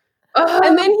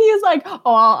 And then he's like, oh,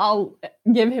 I'll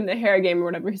give him the hair game or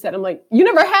whatever he said. I'm like, you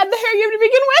never had the hair game to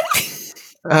begin with?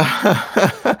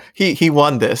 He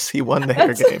won this. He won the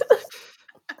hair game.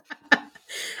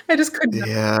 I just couldn't.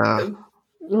 Yeah.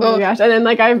 Oh my gosh. And then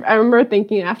like I remember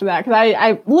thinking after that, because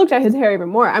I looked at his hair even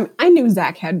more. I knew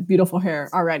Zach had beautiful hair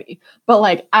already. But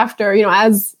like after,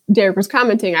 as Derek was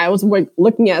commenting, I was like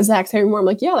looking at Zach's hair more. I'm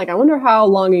like, yeah, like I wonder how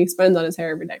long he spends on his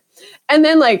hair every day. And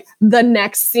then like the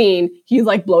next scene, he's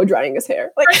like blow drying his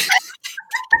hair. Like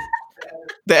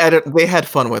they had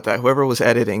fun with that. Whoever was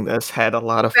editing this had a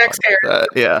lot of Zach's fun with that.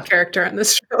 Yeah. Character on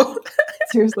this show.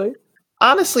 Seriously.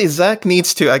 Honestly, Zach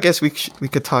needs to. I guess we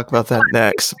could talk about that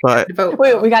next. But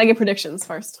wait, we gotta get predictions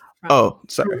first. Oh,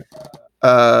 sorry.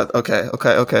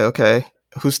 Okay.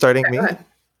 Who's starting? Me? Go ahead.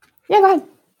 Yeah, go ahead.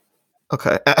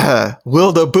 Okay.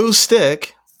 Will the boo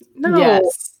stick? No.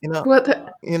 Yes. I'm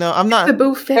not. I'm not. If the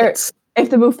boo fits. If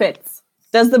the boo fits.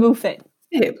 Does the boo fit?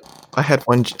 Babe. I had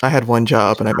one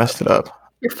job and I messed it up.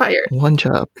 You're fired. One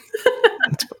job.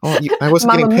 I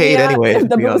wasn't getting paid anyway,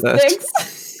 to be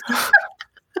honest.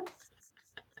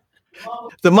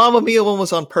 The Mamma Mia one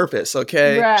was on purpose,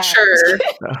 okay? Right. Sure.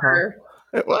 Sure.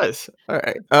 It was. All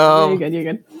right. You're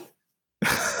good.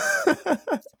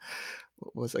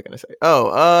 What was I going to say?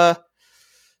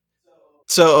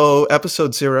 So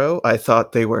episode 0, I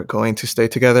thought they were going to stay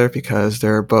together because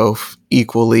they're both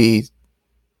equally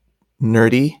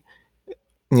nerdy.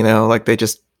 You know, like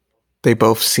they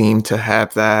both seem to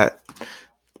have that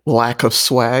lack of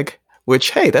swag,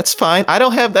 which, hey, that's fine. I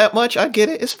don't have that much. I get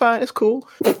it. It's fine. It's cool.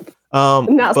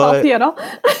 Not salty at all.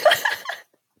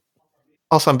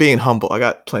 Also, I'm being humble. I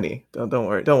got plenty. Don't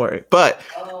worry. Don't worry. But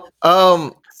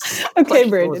okay,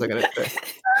 Brandon. What was I gonna say?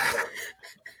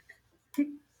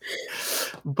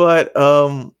 But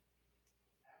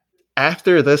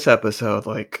after this episode,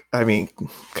 like, I mean,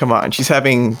 come on, she's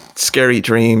having scary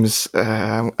dreams.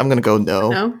 I'm gonna go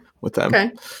no with them.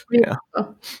 Okay. Yeah.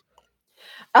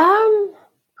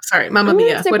 Sorry, Mamma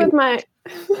Mia.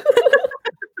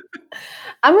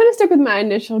 I'm gonna stick with my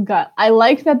initial gut. I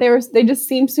like that they just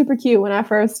seemed super cute when I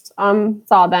first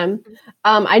saw them.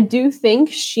 I do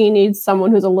think she needs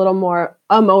someone who's a little more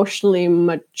emotionally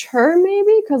mature,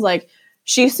 maybe, because like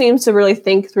she seems to really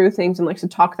think through things and likes to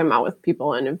talk them out with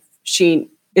people. And if she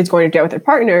is going to date with her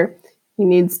partner, he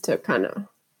needs to kind of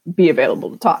be available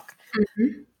to talk.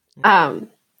 Mm-hmm.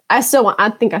 I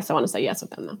think I still want to say yes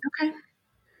with them though. Okay.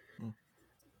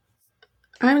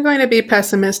 I'm going to be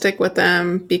pessimistic with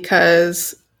them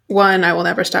because 1, I will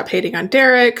never stop hating on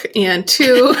Derek, and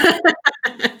 2,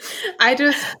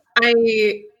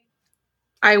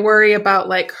 I worry about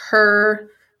like her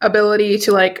ability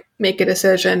to like make a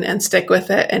decision and stick with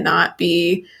it and not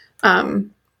be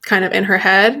kind of in her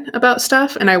head about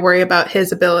stuff. And I worry about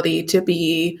his ability to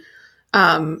be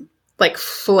like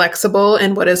flexible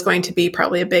in what is going to be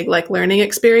probably a big like learning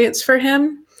experience for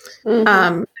him.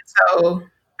 Mm-hmm. So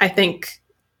I think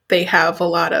they have a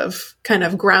lot of kind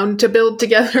of ground to build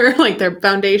together, like their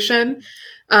foundation.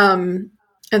 And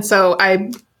so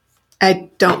I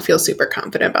don't feel super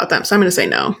confident about them. So I'm going to say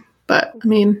no. But I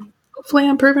mean, hopefully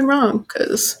I'm proven wrong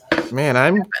because man,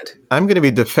 I'm going to be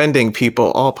defending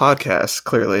people all podcasts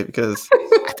clearly because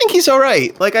I think he's all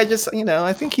right. Like I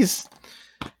think he's.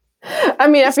 I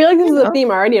mean, I feel like this is a theme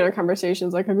already in our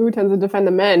conversations. Like who tends to defend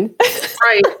the men,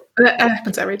 right? That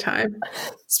happens every time.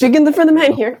 Speaking for the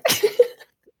men here.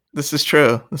 This is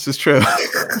true. It's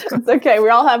okay. We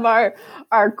all have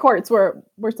our courts we're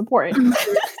supporting.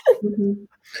 Mm-hmm.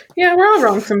 Yeah, we're all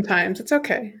wrong sometimes. It's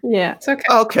okay. Yeah. It's okay.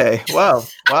 Okay.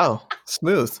 Wow.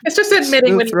 Smooth. It's just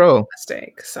admitting when you make a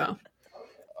mistake. So.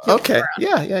 Okay.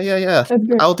 Yeah.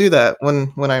 I'll do that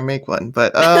when I make one.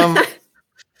 But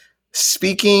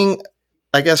speaking,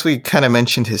 I guess we kind of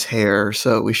mentioned his hair,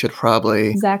 so we should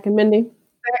probably Zach and Mindy.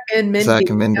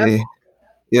 Yep.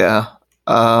 Yeah.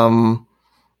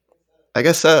 I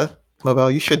guess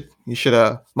Mabel, you should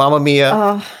Mamma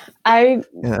Mia. I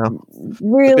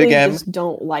really just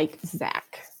don't like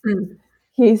Zach.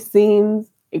 He seems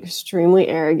extremely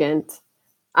arrogant,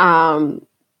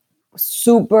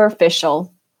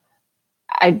 superficial.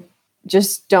 I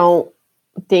just don't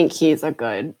think he's a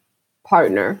good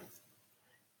partner.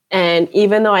 And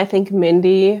even though I think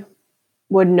Mindy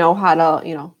would know how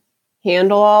to,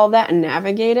 handle all of that and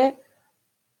navigate it,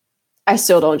 I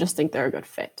still don't just think they're a good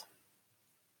fit.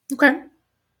 Okay.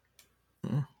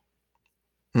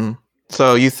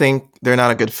 So you think they're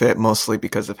not a good fit mostly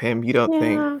because of him? You don't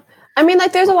think? I mean,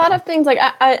 like, there's a lot of things. Like,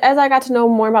 as I got to know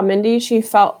more about Mindy, she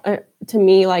felt to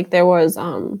me like there was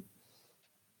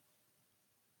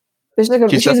there's like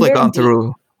she's definitely gone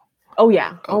through. Oh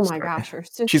yeah. Oh my gosh, her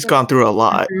sister. She's gone through a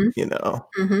lot.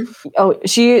 Mm-hmm. Oh,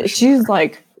 she's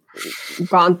like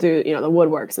gone through the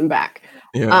woodworks and back.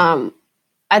 Yeah.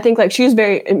 I think like she's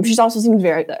also seems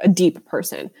very a deep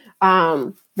person.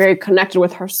 Very connected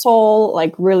with her soul,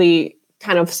 like really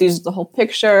kind of sees the whole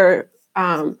picture.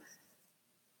 I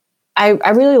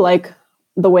really like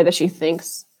the way that she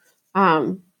thinks.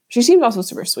 She seems also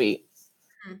super sweet.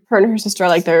 Her and her sister,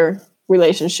 like their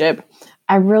relationship.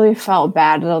 I really felt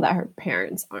bad though that her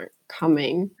parents aren't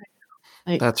coming.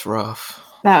 Like that's rough.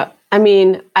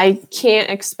 I can't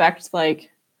expect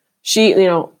like she,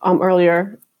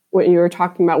 earlier what you were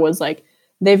talking about was like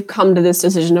they've come to this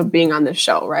decision of being on this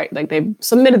show, right? Like they've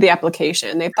submitted the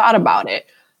application, they've thought about it.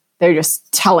 They're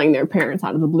just telling their parents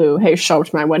out of the blue, hey, show up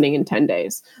to my wedding in 10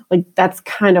 days. Like that's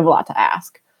kind of a lot to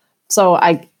ask. So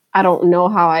I don't know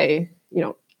how I,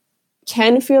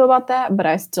 can feel about that, but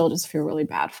I still just feel really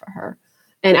bad for her.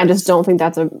 And I just don't think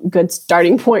that's a good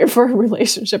starting point for a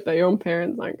relationship that your own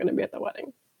parents aren't going to be at the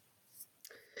wedding.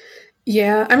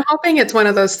 Yeah, I'm hoping it's one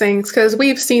of those things because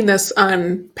we've seen this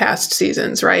on past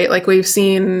seasons, right? Like we've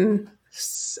seen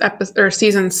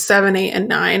seasons 7, 8, and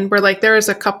 9, where like there is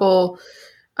a couple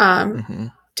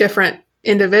different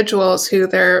individuals who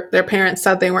their parents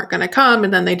said they weren't going to come,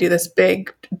 and then they do this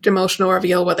big emotional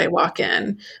reveal where they walk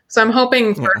in. So I'm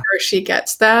hoping for her she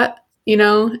gets that,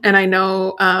 and I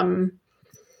know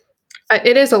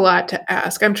it is a lot to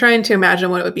ask. I'm trying to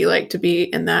imagine what it would be like to be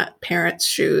in that parent's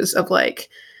shoes of like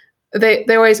they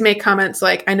always make comments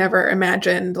like I never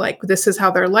imagined like this is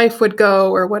how their life would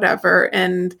go or whatever,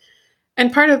 and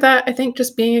part of that I think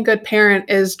just being a good parent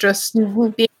is just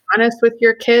being honest with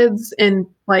your kids and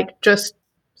like just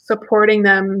supporting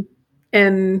them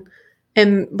in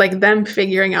like them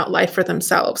figuring out life for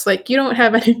themselves. Like you don't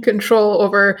have any control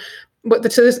over what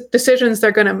the decisions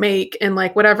they're going to make and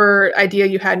like whatever idea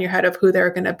you had in your head of who they're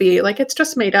going to be. Like it's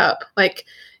just made up. Like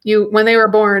when they were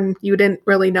born, you didn't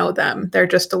really know them. They're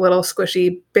just a little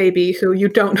squishy baby who you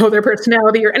don't know their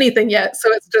personality or anything yet. So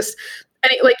it's just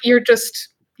like you're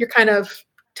kind of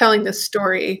telling this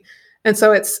story. And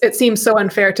so it seems so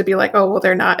unfair to be like, oh, well,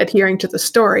 they're not adhering to the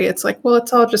story. It's like, well,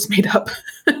 it's all just made up.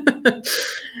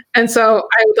 And so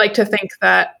I would like to think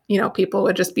that, people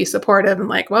would just be supportive and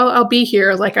like, well, I'll be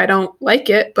here. Like, I don't like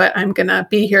it, but I'm going to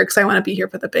be here because I want to be here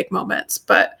for the big moments.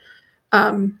 But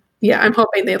yeah, I'm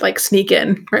hoping they like sneak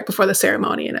in right before the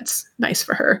ceremony and it's nice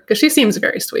for her because she seems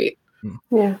very sweet.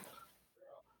 Yeah.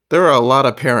 There are a lot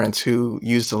of parents who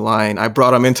use the line, I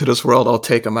brought them into this world, I'll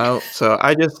take them out. So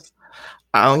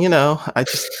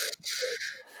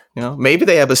maybe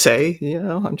they have a say,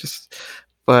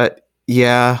 but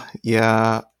yeah.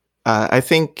 I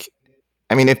think,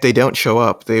 if they don't show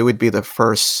up, they would be the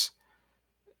first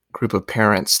group of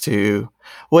parents to,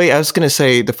 I was going to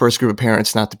say the first group of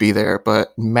parents not to be there,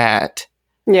 but Matt.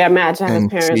 Yeah, Matt to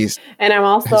have his parents. And I'm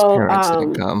also,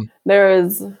 there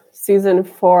is season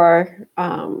 4,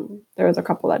 there was a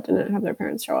couple that didn't have their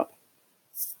parents show up.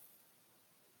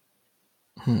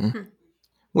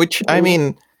 Which,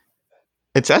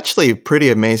 it's actually pretty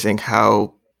amazing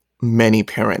how many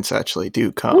parents actually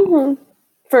do come.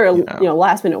 For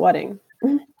last minute wedding.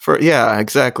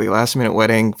 Exactly. Last minute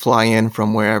wedding, fly in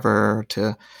from wherever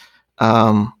to.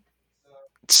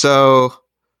 So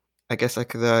I guess I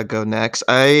could go next.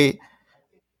 I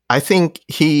think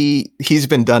he's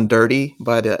been done dirty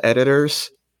by the editors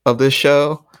of this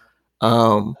show,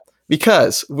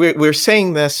 because we're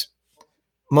saying this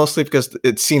mostly because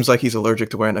it seems like he's allergic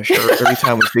to wearing a shirt. Every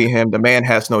time we see him, the man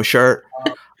has no shirt.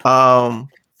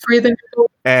 Free the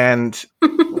nipple. And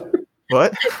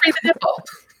what? Free the nipple.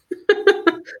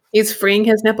 He's freeing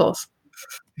his nipples.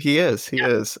 He is. He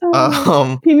needs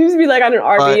to be like on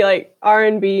an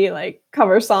R&B like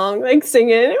cover song, like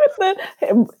singing with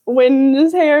the wind in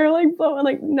his hair, like blowing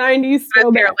like 90s. His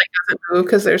hair like doesn't move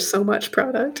because there's so much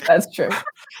product. That's true.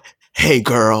 Hey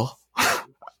girl,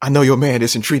 I know your man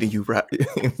isn't treating you right.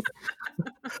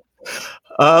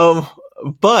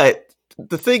 But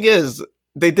the thing is,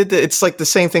 they did it's like the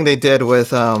same thing they did with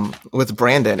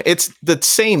Brandon. It's the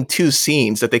same 2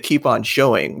 scenes that they keep on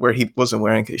showing where he wasn't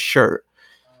wearing his shirt.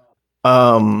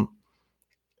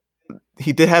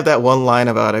 He did have that one line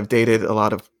about I've dated a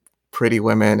lot of pretty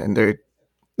women and they're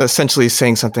essentially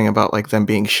saying something about like them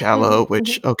being shallow,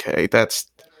 which that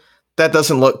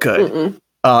doesn't look good.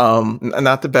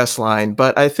 Not the best line,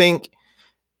 but I think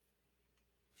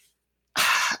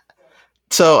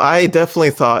so. I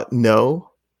definitely thought no,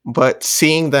 but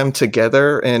seeing them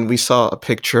together and we saw a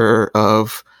picture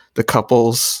of the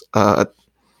couples,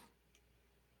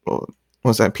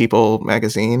 was that People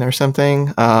magazine or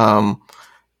something?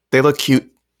 They look cute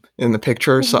in the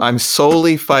picture, so I'm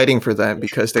solely fighting for them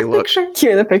because they look cute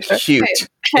in the picture.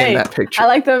 In that picture. I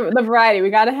like the variety. We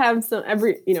got to have some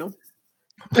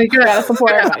We gotta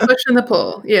support everybody. Push and the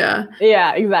pull. Yeah.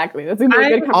 Yeah, exactly. That's a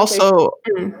good conversation. Also,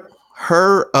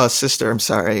 her sister, I'm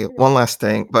sorry, one last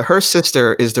thing, but her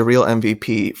sister is the real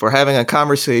MVP for having a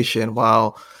conversation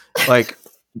while like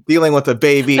dealing with a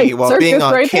baby like while being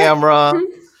on camera.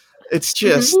 It's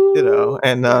just,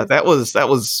 and that was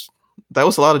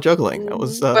a lot of juggling. That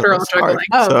was juggling.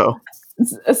 So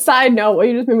a side note, what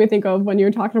you just made me think of when you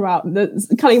were talking about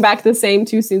cutting back the same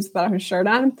 2 scenes without her shirt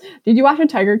on. Did you watch a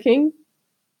Tiger King?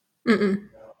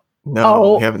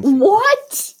 No, we haven't.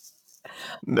 What?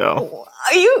 No.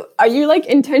 Are you like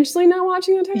intentionally not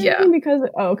watching the Tiger King because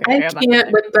okay? I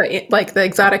can't with the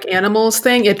exotic animals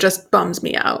thing. It just bums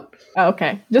me out.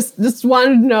 Okay, just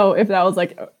wanted to know if that was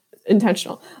like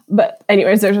intentional. But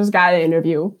anyways, there's this guy they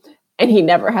interview, and he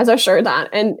never has a shirt on.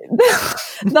 And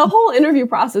the whole interview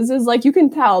process is like, you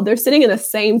can tell they're sitting in the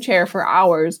same chair for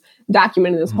hours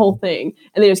documenting this whole thing.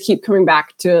 And they just keep coming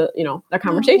back to, their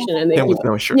conversation. And they with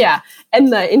no shirt. Yeah.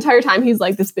 And the entire time he's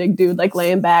like this big dude, like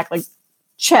laying back, like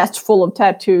chest full of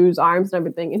tattoos, arms and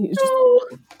everything. And he's just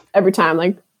every time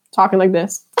like talking like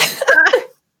this.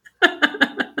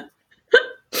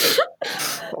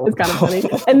 It's kind of funny.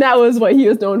 And that was what he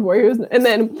was known for. And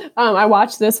then I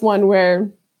watched this one where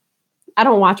I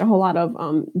don't watch a whole lot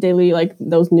of daily, like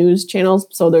those news channels.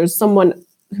 So there's someone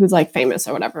who's like famous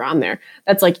or whatever on there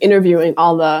that's like interviewing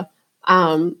all the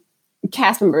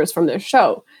cast members from their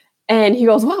show. And he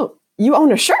goes, "Wow, you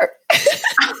own a shirt."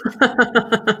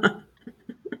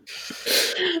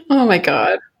 Oh my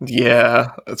God.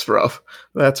 Yeah, that's rough.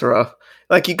 That's rough.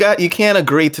 Like you can't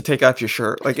agree to take off your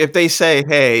shirt. Like if they say,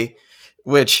 "Hey,"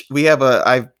 which we have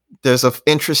there's an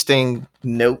interesting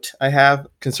note I have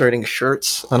concerning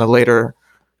shirts on a later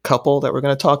couple that we're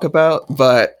going to talk about.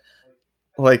 But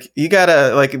like you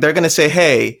gotta, like they're going to say,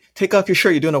 "Hey, take off your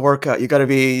shirt. You're doing a workout. You gotta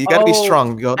be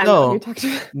strong." You go,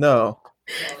 no,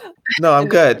 I'm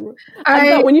good. I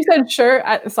thought when you said shirt,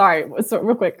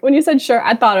 real quick. When you said shirt,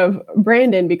 I thought of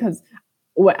Brandon because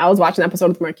when I was watching the episode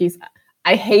with Marquise,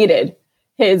 I hated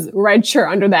his red shirt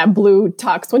under that blue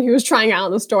tux when he was trying out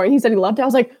in the store, and he said he loved it. I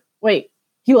was like, wait,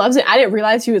 he loves it? I didn't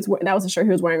realize that was the shirt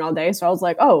he was wearing all day. So I was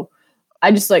like, oh,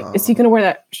 I just like, is he going to wear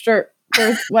that shirt for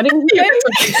his wedding?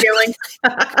 Feeling.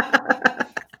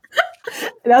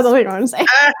 That's the thing I want to say.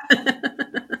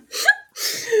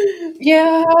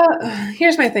 Yeah,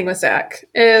 here's my thing with Zach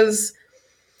is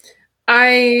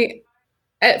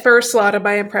at first, a lot of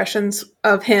my impressions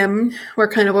of him were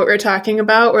kind of what we were talking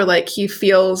about, where like he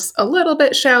feels a little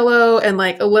bit shallow and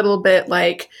like a little bit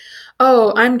like,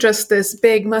 oh, I'm just this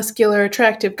big, muscular,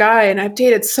 attractive guy, and I've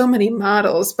dated so many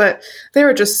models, but they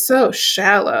were just so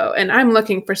shallow, and I'm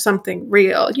looking for something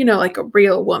real, like a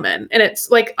real woman. And it's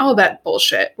like all that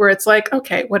bullshit where it's like,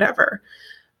 okay, whatever.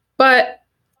 But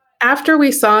after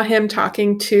we saw him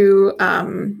talking to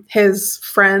his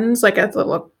friends, like at the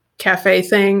little cafe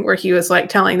thing where he was like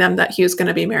telling them that he was going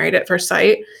to be married at first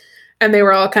sight, and they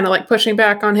were all kind of like pushing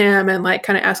back on him and like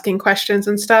kind of asking questions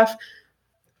and stuff.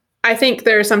 I think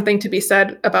there's something to be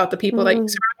said about the people that you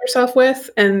surround yourself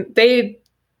with, and they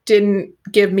didn't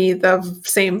give me the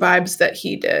same vibes that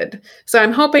he did. So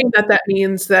I'm hoping that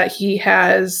means that he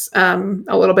has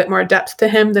a little bit more depth to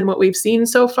him than what we've seen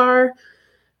so far.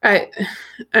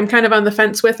 I'm kind of on the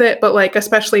fence with it, but like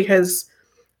especially his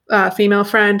female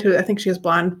friend, who I think she was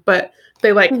blonde, but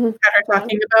they like had her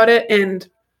talking about it, and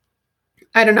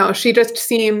I don't know, she just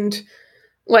seemed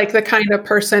like the kind of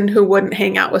person who wouldn't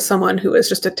hang out with someone who is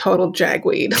just a total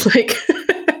jagweed. Like,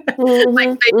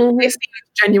 like they seem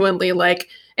genuinely like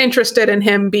interested in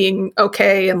him being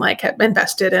okay and like have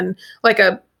invested in like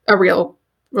a real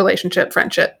relationship,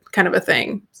 friendship kind of a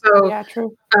thing. So yeah,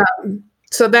 true.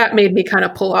 So that made me kind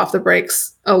of pull off the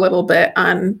brakes a little bit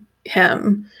on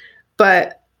him.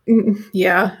 But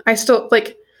yeah, I still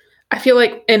like, I feel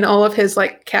like in all of his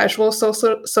like casual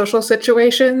social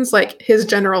situations, like his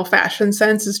general fashion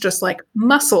sense is just like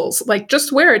muscles, like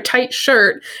just wear a tight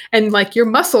shirt and like your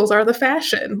muscles are the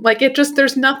fashion. Like it just,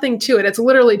 there's nothing to it. It's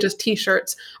literally just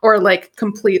t-shirts or like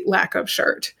complete lack of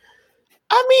shirt.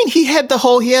 I mean, he had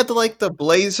the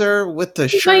blazer with the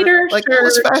shirt. Like that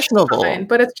was fashionable. Fine,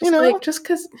 but it's just like, just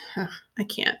because I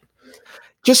can't.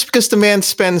 Just because the man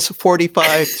spends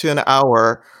 45 to an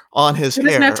hour on his hair. He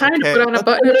doesn't have time to put on a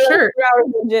button-up shirt.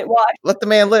 Let the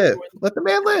man live. Let the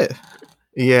man live.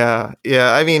 Yeah.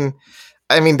 I mean,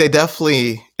 they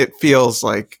definitely, it feels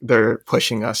like they're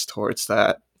pushing us towards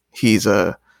that. He's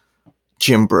a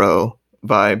gym bro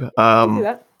vibe.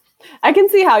 I can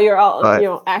see how you're all,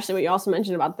 Ashley, what you also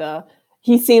mentioned about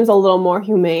he seems a little more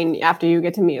humane after you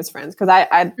get to meet his friends. Cause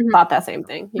I thought that same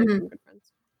thing. He had some good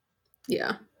friends.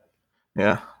 Yeah.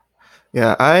 Yeah.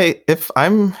 I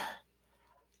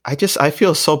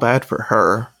feel so bad for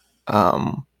her.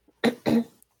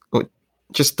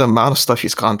 Just the amount of stuff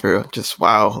she's gone through. Just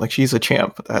wow, like she's a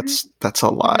champ. That's a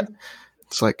lot.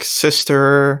 It's like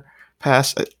sister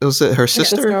passed. Was it her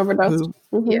sister? Overdosed.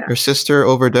 Her sister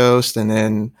overdosed, and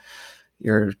then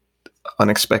your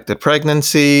unexpected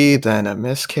pregnancy, then a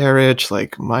miscarriage.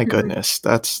 Like my goodness,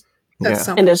 that's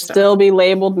so and to still be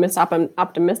labeled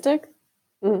optimistic.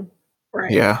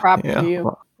 Right. Yeah. Prop to you.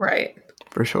 Well, right.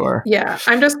 For sure. Yeah,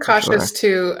 I'm just cautious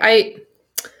too. I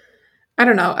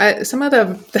don't know. Some of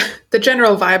the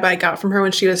general vibe I got from her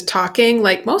when she was talking,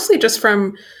 like mostly just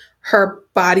from her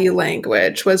body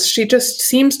language, was she just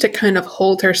seems to kind of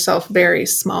hold herself very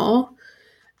small.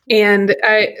 And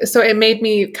so it made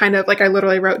me kind of like, I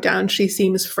literally wrote down, she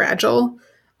seems fragile.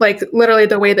 like literally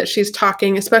the way that she's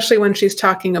talking, especially when she's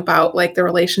talking about like the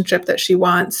relationship that she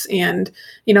wants and,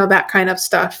 you know, that kind of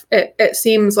stuff. It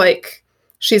seems like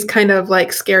she's kind of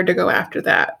like scared to go after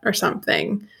that or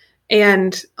something.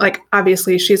 And like,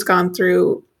 obviously she's gone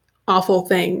through awful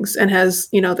things and has,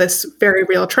 you know, this very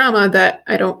real trauma that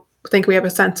I don't think we have a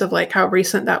sense of like how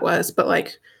recent that was, but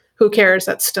like, who cares?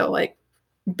 That's still like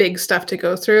big stuff to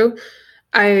go through.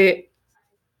 I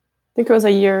think it was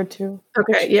a year or two.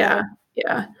 Okay. Yeah.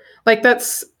 Yeah. Like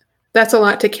that's a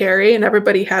lot to carry, and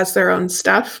everybody has their own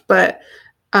stuff, but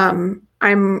I'm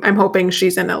hoping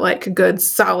she's in a like good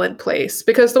solid place,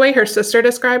 because the way her sister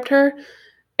described her,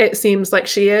 it seems like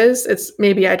she is. It's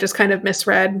maybe I just kind of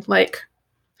misread like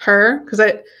her, because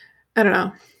I don't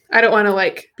know. I don't want to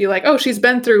like be like, oh, she's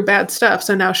been through bad stuff,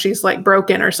 so now she's like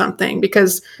broken or something,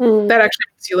 because that actually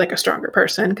makes you like a stronger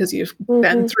person, because you've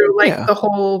been through like the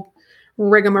whole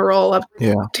rigmarole of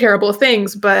terrible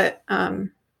things. But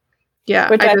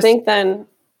which I think then,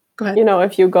 you know,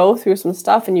 if you go through some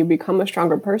stuff and you become a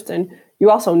stronger person,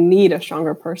 you also need a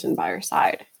stronger person by your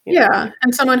side. You know?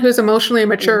 And someone who's emotionally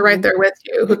mature right there with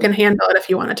you, who can handle it if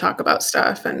you want to talk about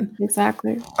stuff. And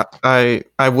exactly, I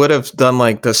would have done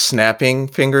like the snapping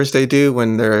fingers they do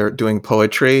when they're doing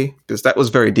poetry, because that was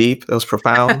very deep, that was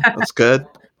profound, that's good.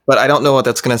 But I don't know what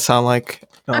that's going to sound like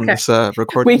on this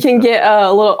recording. We can get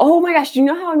a little. Oh my gosh! Do you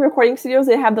know how in recording studios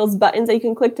they have those buttons that you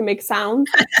can click to make sounds?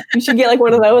 You should get like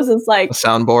one of those. It's like a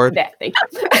soundboard. Yeah, thank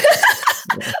you.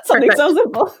 Something so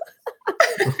simple.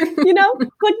 You know,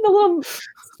 click the little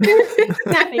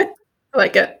snapping. I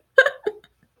like it.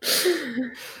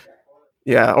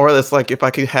 Yeah, or it's like if I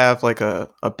could have like a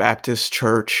Baptist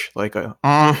church, like a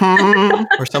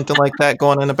or something like that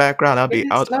going in the background, I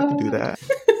could do that.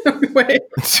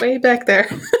 way back there.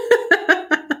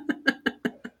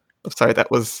 I'm sorry,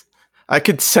 I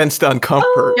could sense the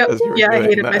uncomfort. I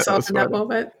hated myself in that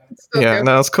moment.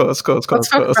 No, it's cool. It's cool. Let's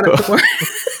talk about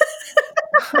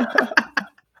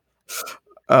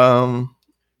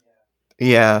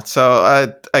it.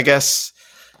 So I guess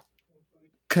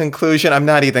conclusion, I'm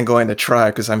not even going to try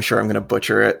because I'm sure I'm going to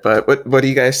butcher it. But what do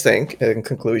you guys think in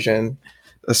conclusion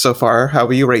so far? How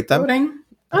will you rate them? Voting?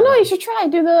 Oh no, you should try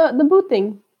do the boot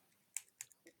thing.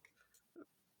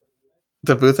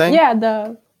 The boot thing? Yeah,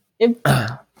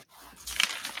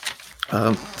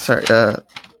 sorry.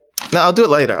 No, I'll do it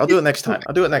later. I'll do it next time.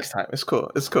 It's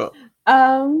cool.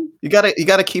 You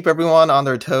gotta keep everyone on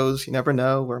their toes. You never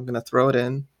know where I'm gonna throw it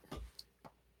in.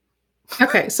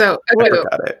 Okay, so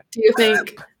do you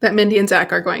think that Mindy and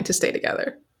Zach are going to stay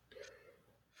together?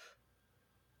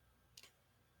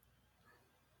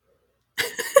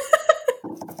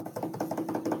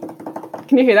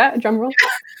 Can you hear that? Drum roll?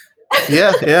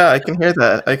 Yeah, I can hear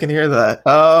that.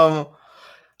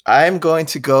 I'm going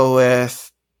to go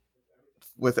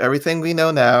with everything we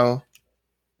know now.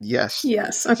 Yes.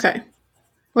 Yes. Okay.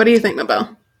 What do you think,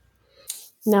 Mabel?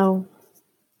 No.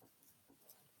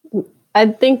 I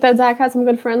think that Zach has some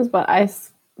good friends, but I'm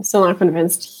still not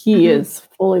convinced he is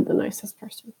fully the nicest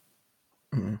person.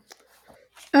 Mm-hmm.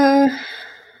 I'm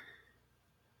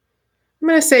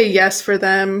going to say yes for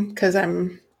them, because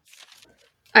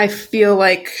I feel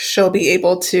like she'll be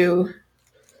able to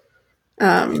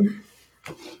kind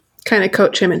of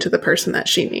coach him into the person that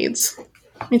she needs.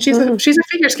 I mean, she's a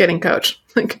figure skating coach.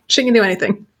 Like, she can do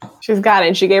anything. She's got it.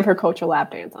 And she gave her coach a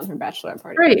lap dance on her bachelorette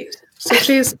party. Right. So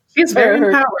she's very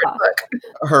empowered. Look.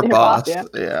 Her boss.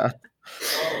 Yeah.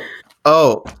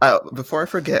 Oh, before I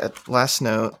forget, last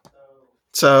note.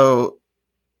 So,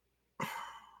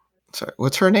 sorry,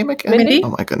 what's her name again? Mindy?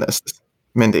 Oh my goodness.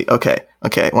 Mindy. Okay.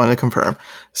 Wanted to confirm.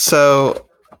 So,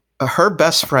 her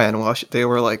best friend, while they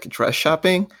were like dress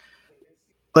shopping,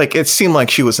 like it seemed like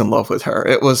she was in love with her.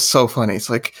 It was so funny. It's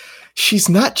like, she's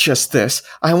not just this.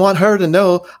 I want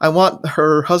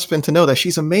her husband to know that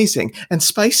she's amazing and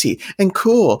spicy and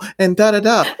cool and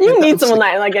da-da-da. You need someone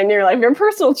like in your life, your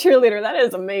personal cheerleader. That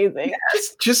is amazing.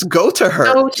 Just go to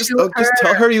her. Just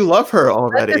tell her you love her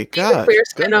already. God, queer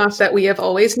spinoff that we have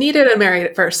always needed in Married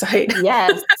at First Sight.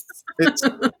 Yes. It's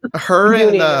her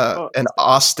and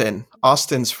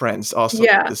Austin's friends also.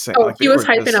 The same. Oh, he was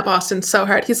hyping up Austin so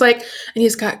hard. He's like, and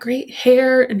he's got great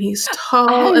hair and he's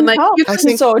tall and like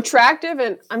he's so attractive.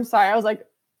 And I'm sorry, I was like,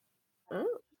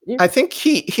 I think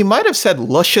he might have said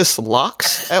luscious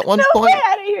locks at one point.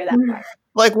 I didn't hear that part.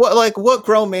 Like what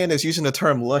grown man is using the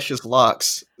term luscious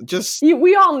locks? Just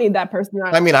we all need that person.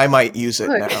 I mean, I might use it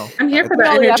now. I'm here for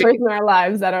that energy. That person in our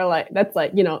lives that are like, that's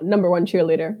like, you know, number one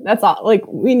cheerleader. That's all. Like,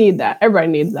 we need that. Everybody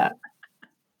needs that.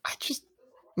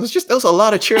 There's a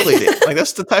lot of cheerleading. Like,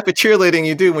 that's the type of cheerleading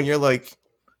you do when you're like,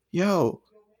 yo,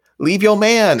 leave your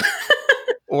man.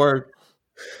 Or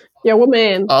Yeah,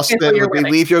 woman. Austin would be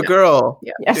leave your girl.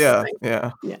 Yeah. Yes.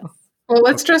 Yeah. Well,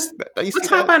 let's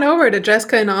hop on over to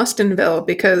Jessica and Austinville,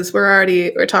 because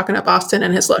we're talking up Austin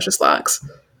and his luscious locks.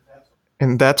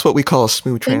 And that's what we call a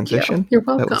smooth transition. You're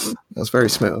welcome. That was very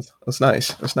smooth. It was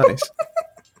nice.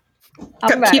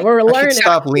 We're learning.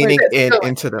 Stop leaning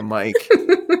into the mic.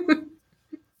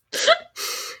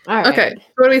 All right. Okay,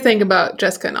 what do we think about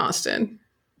Jessica and Austin?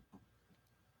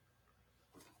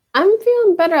 I'm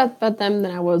feeling better about them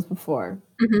than I was before.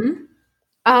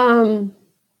 Mm-hmm.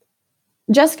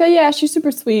 Jessica, yeah, she's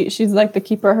super sweet. She's like the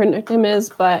keeper, her nickname is,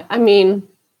 but I mean,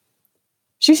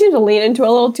 she seems to lean into it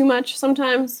a little too much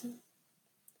sometimes.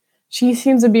 She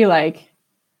seems to be like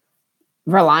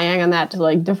relying on that to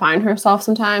like define herself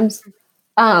sometimes.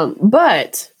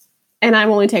 But, and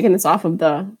I'm only taking this off of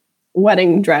the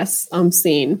wedding dress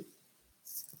scene.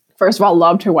 First of all,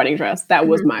 loved her wedding dress. That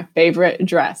was my favorite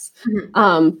dress.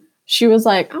 Mm-hmm. She was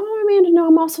like, I want my man to know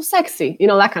I'm also sexy. You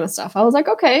know, that kind of stuff. I was like,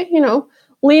 okay, you know,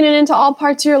 leaning into all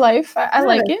parts of your life. I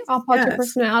like it. All parts of your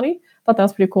personality. Thought that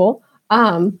was pretty cool.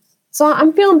 So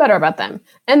I'm feeling better about them.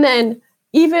 And then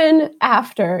even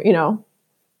after, you know,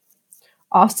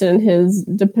 Austin and his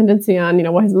dependency on, you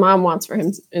know, what his mom wants for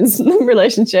him in the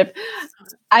relationship,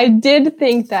 I did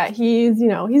think that he's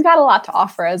got a lot to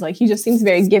offer, as like, he just seems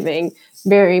very giving,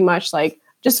 very much like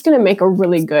just going to make a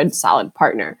really good, solid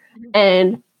partner.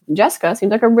 And Jessica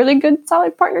seems like a really good,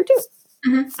 solid partner too,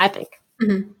 I think.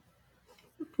 Mm-hmm.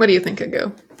 What do you think,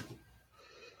 Agu?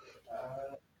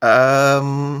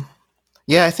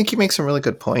 Yeah, I think you make some really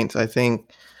good points. I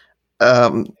think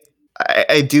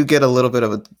I do get a little bit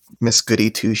of a Miss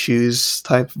Goody Two Shoes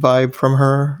type vibe from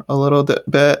her a little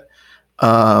bit.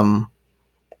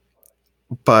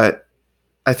 But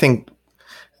I think,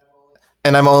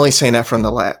 and I'm only saying that from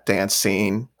the lap dance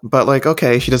scene, but like,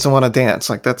 okay, she doesn't want to dance.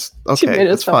 Like, that's okay.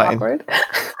 That's so fine. Awkward.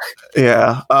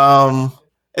 Yeah.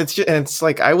 It's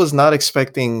like, I was not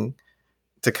expecting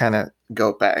to kind of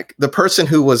go back. The person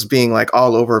who was being like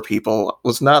all over people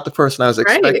was not the person I was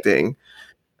expecting.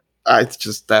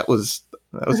 That was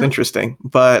interesting.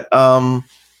 But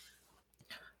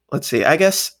let's see. I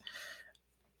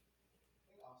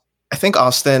think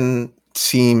Austin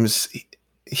seems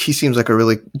like a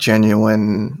really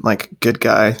genuine, like, good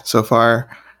guy so far.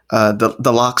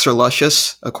 The locks are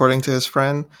luscious, according to his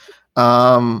friend.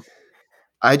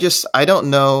 I don't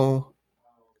know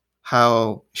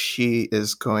how she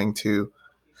is going to,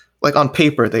 like, on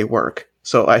paper they work.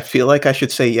 So I feel like I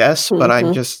should say yes, but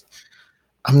I'm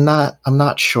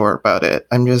not sure about it.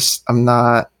 I'm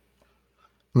not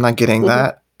getting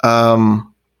that.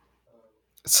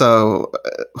 So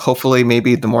hopefully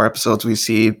maybe the more episodes we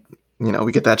see, you know,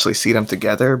 we get to actually see them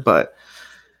together. But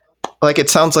like, it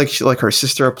sounds like her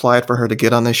sister applied for her to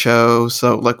get on the show.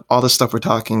 So like, all the stuff we're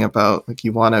talking about, like,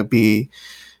 you want to be,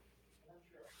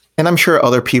 and I'm sure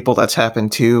other people that's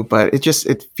happened too, but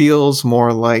it feels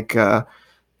more like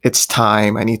it's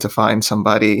time. I need to find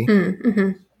somebody.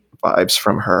 Vibes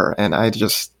from her, and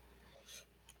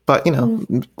but you know,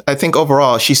 I think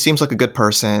overall she seems like a good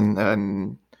person,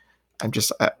 and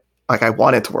I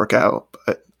want it to work out,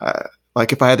 but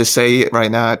like, if I had to say it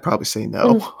right now, I'd probably say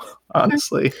no.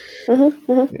 Honestly.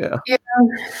 Yeah.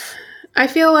 I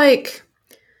feel like,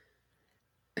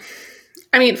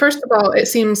 I mean, first of all, it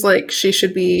seems like she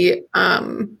should be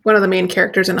one of the main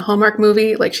characters in a Hallmark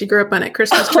movie. Like, she grew up on a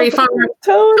Christmas tree farm.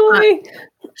 Totally.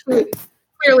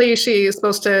 Clearly, she's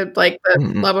supposed to, like, the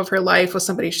love of her life was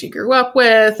somebody she grew up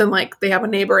with, and like, they have a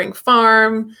neighboring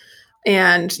farm,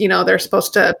 and you know, they're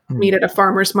supposed to meet at a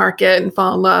farmer's market and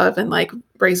fall in love and like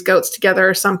raise goats together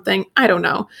or something. I don't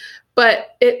know.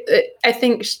 But I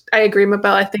think I agree,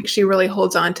 Mabel. I think she really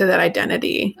holds on to that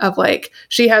identity of, like,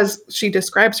 she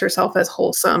describes herself as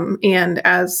wholesome and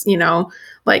as, you know,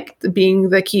 like, being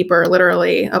the keeper,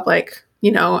 literally, of, like,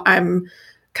 you know, I'm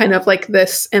kind of like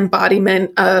this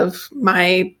embodiment of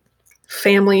my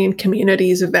family and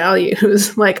community's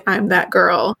values. Like, I'm that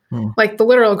girl, like the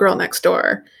literal girl next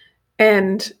door.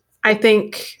 And I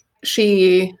think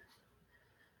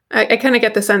I kind of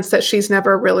get the sense that she's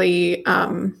never really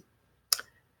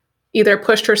either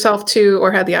pushed herself to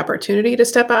or had the opportunity to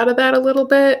step out of that a little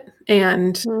bit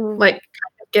and like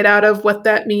get out of what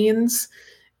that means.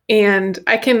 And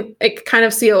I kind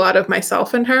of see a lot of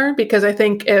myself in her, because I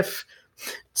think if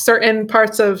certain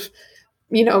parts of,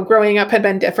 you know, growing up had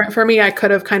been different for me, I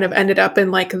could have kind of ended up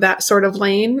in like that sort of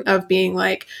lane of being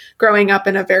like growing up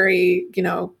in a very, you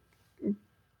know,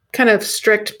 kind of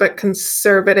strict but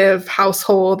conservative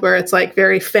household where it's like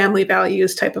very family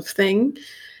values type of thing.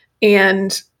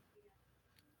 And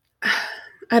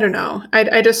I don't know.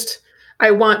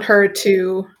 I want her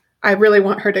to I really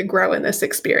want her to grow in this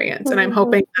experience. And I'm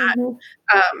hoping that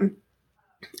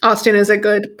Austin is a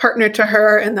good partner to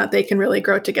her and that they can really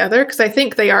grow together, because I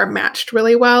think they are matched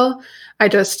really well.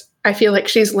 I feel like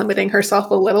she's limiting herself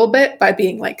a little bit by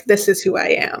being like, this is who I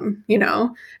am. You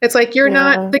know, it's like, you're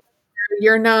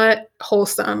not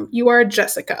wholesome. You are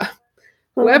Jessica.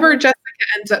 Whoever Jessica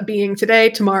ends up being today,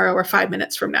 tomorrow, or 5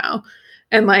 minutes from now.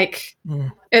 And like,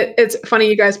 it's funny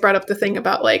you guys brought up the thing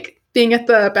about like being at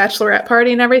the bachelorette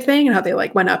party and everything, and how they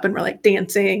like went up and were like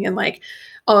dancing and like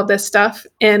all of this stuff.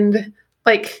 And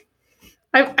like,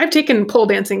 I've taken pole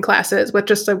dancing classes with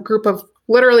just a group of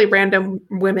literally random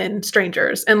women,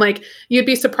 strangers. And like, you'd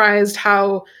be surprised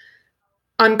how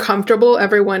uncomfortable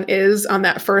everyone is on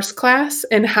that first class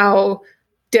and how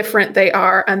different they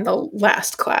are on the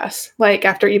last class. Like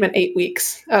after even 8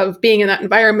 weeks of being in that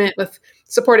environment with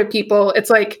supportive people, it's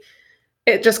like,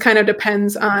 it just kind of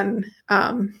depends on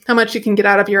how much you can get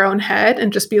out of your own head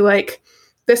and just be like,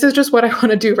 this is just what I want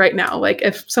to do right now. Like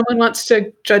if someone wants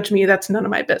to judge me, that's none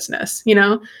of my business, you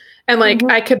know? And like,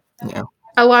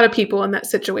 a lot of people in that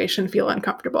situation feel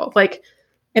uncomfortable. Like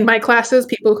in my classes,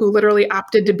 people who literally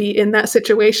opted to be in that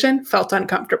situation felt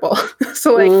uncomfortable.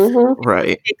 So like,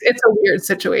 right. It's a weird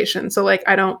situation. So like,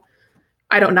 I don't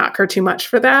knock her too much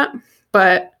for that,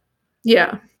 but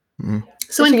yeah.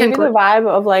 So does she give you the vibe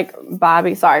of like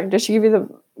Bobby? Sorry, does she give you the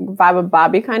vibe of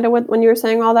Bobby kind of when you were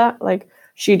saying all that? Like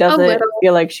she doesn't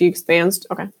feel like she expands.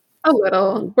 Okay, a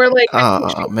little. We're like,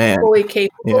 she's fully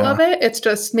capable of it. It's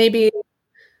just maybe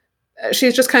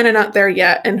she's just kind of not there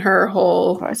yet in her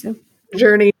whole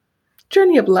journey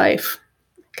of life.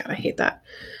 God, I hate that.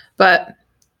 But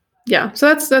yeah,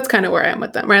 so that's kind of where I am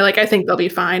with them. Right, like I think they'll be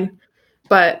fine,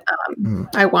 but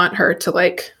I want her to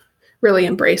like really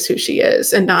embrace who she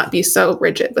is and not be so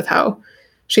rigid with how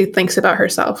she thinks about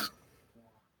herself.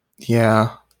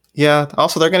 Yeah. Yeah.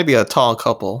 Also, they're going to be a tall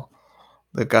couple.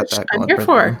 They've got that going. I'm here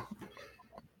for.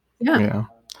 Yeah.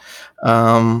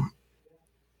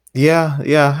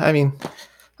 Yeah. I mean,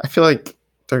 I feel like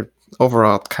they're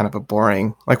overall kind of a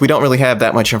boring, like we don't really have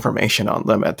that much information on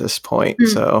them at this point.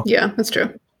 So yeah, that's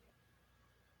true.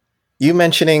 You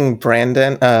mentioning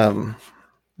Brandon,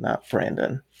 not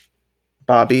Brandon,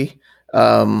 Bobby.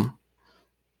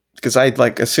 Because I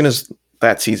like, as soon as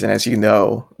that season, as you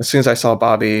know, as soon as I saw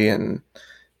Bobby and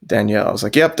Danielle, I was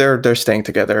like, yep, they're staying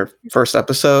together. First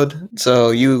episode.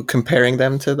 So you comparing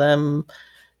them to them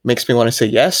makes me want to say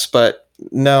yes, but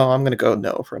no, I'm going to go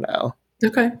no for now.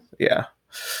 Okay. Yeah.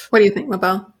 What do you think,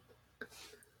 Mabel?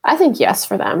 I think yes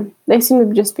for them. They seem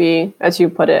to just be, as you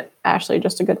put it, Ashley,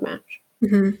 just a good match.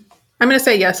 I'm going to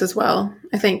say yes as well.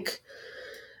 I think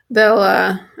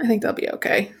they'll be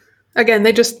okay. Again,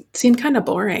 they just seem kind of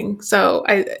boring. So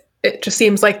it just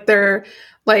seems like they're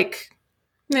like,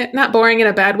 not boring in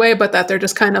a bad way, but that they're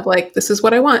just kind of like, this is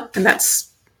what I want. And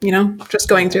that's, just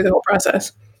going through the whole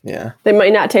process. Yeah. They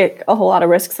might not take a whole lot of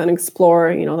risks and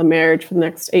explore, the marriage for the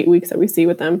next 8 weeks that we see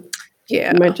with them.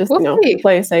 Yeah. They might just,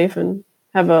 play it safe and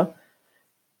have a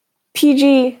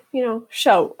PG,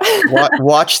 show.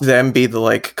 Watch them be the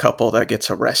like couple that gets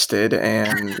arrested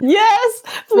and yes,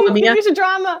 please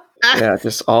drama. Yeah,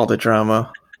 just all the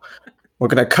drama. We're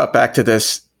gonna cut back to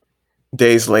this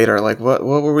days later. Like, what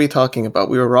were we talking about?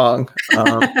 We were wrong.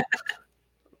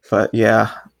 But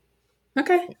yeah.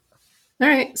 Okay. All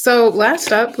right. So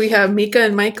last up, we have Mika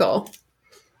and Michael.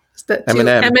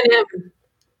 Eminem.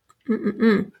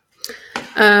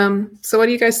 So what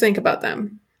do you guys think about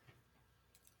them?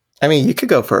 I mean, you could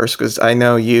go first because I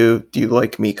know you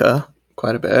like Mika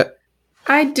quite a bit.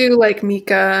 I do like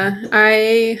Mika.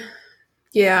 I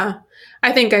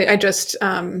think I just,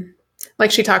 like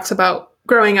she talks about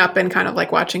growing up and kind of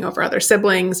like watching over other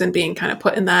siblings and being kind of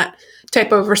put in that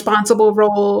type of responsible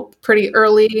role pretty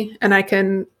early. And I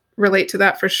can relate to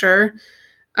that for sure.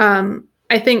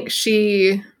 I think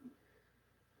she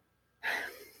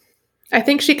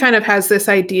kind of has this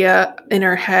idea in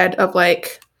her head of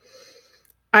like,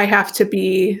 I have to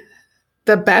be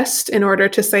the best in order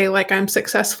to say like I'm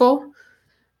successful,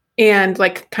 and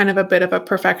like kind of a bit of a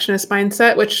perfectionist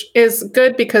mindset, which is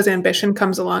good because ambition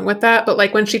comes along with that. But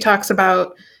like when she talks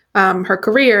about her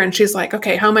career and she's like,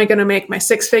 okay, how am I going to make my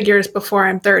 6 figures before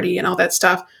I'm 30 and all that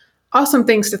stuff? Awesome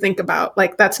things to think about.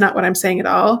 Like, that's not what I'm saying at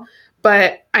all.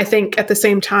 But I think at the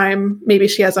same time, maybe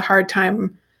she has a hard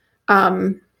time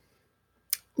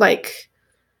like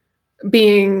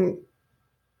being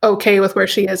okay with where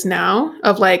she is now,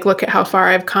 of like, look at how far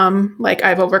I've come. Like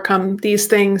I've overcome these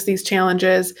things, these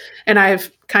challenges, and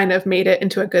I've kind of made it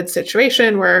into a good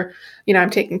situation where, I'm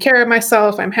taking care of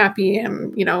myself. I'm happy.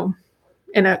 I'm,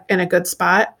 in a good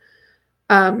spot.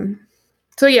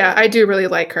 So yeah, I do really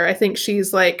like her. I think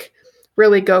she's like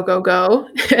really go,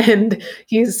 and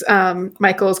he's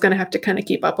Michael's going to have to kind of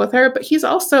keep up with her, but he's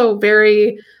also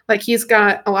very like he's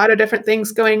got a lot of different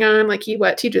things going on. Like he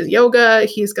teaches yoga.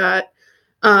 He's got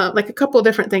like a couple of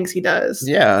different things he does.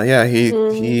 Yeah.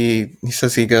 He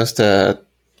says he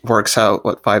works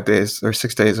out 5 days or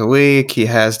 6 days a week. He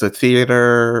has the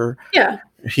theater. Yeah.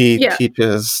 He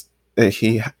teaches.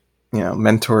 He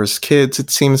mentors kids, it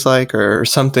seems like, or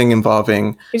something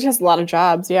involving. He just has a lot of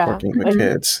jobs, working with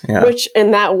kids, which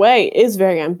in that way is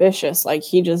very ambitious. Like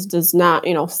he just does not,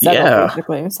 settle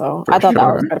basically. So I thought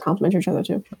that was going to complement each other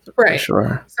too. Right. For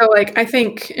sure. So like I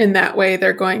think in that way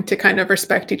they're going to kind of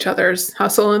respect each other's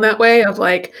hustle in that way of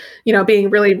like, being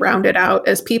really rounded out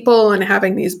as people and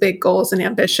having these big goals and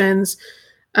ambitions.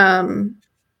 I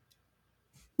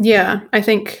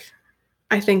think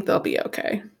they'll be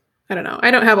okay. I don't know.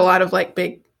 I don't have a lot of like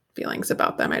big feelings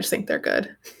about them. I just think they're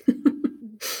good.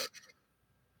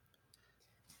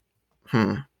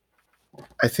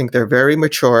 I think they're very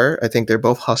mature. I think they're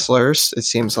both hustlers. It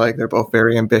seems like they're both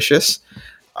very ambitious.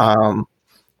 I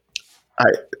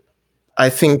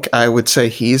think I would say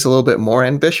he's a little bit more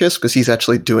ambitious because he's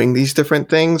actually doing these different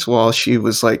things while she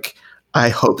was like, I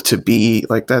hope to be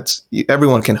like,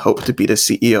 everyone can hope to be the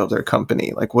CEO of their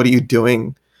company. Like, what are you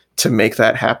doing to make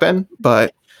that happen?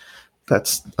 But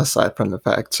that's aside from the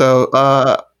fact. So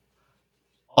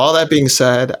all that being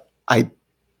said, I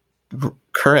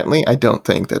don't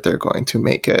think that they're going to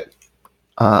make it.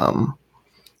 I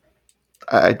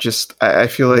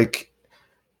feel like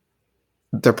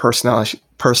their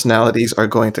personalities are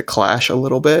going to clash a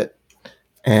little bit.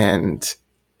 And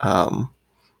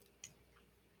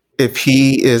if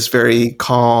he is very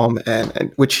calm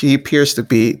and which he appears to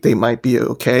be, they might be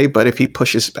okay. But if he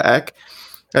pushes back,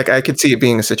 like I could see it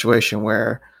being a situation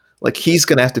where like he's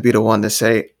going to have to be the one to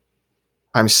say,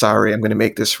 I'm sorry, I'm going to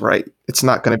make this right. It's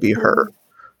not going to be her.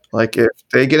 Like if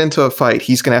they get into a fight,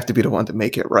 he's going to have to be the one to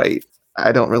make it right.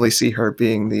 I don't really see her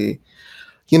being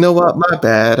you know what, my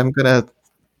bad, I'm going to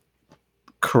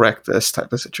correct this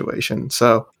type of situation.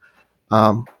 So,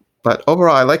 but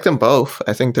overall, I like them both.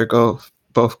 I think they're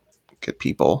both good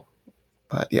people.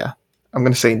 But yeah, I'm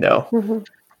going to say no. Mm-hmm.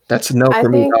 That's a no for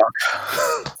me, dog.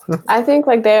 I think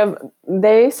like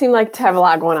they seem like to have a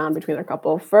lot going on between their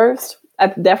couple. First, I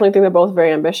definitely think they're both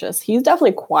very ambitious. He's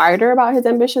definitely quieter about his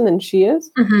ambition than she is.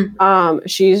 Mm-hmm.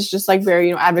 She's just like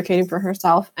very, advocating for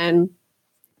herself. And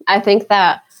I think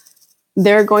that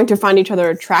they're going to find each other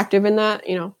attractive in that,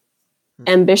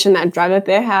 ambition, that drive that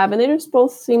they have. And they just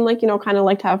both seem like, kind of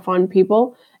like to have fun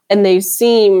people. And they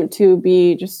seem to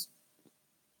be just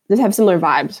have similar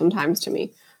vibes sometimes to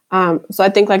me. So I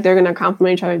think like they're going to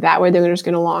complement each other that way. They're just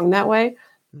going to get along that way.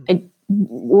 I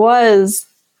was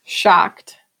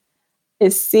shocked.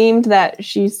 It seemed that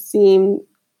she seemed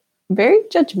very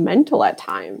judgmental at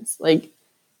times. Like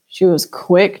she was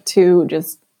quick to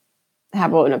just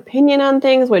have an opinion on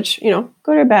things, which,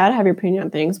 good or bad, have your opinion on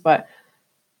things. But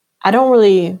I don't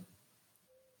really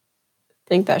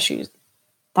think that she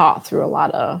thought through a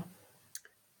lot of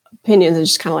opinions and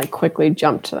just kind of like quickly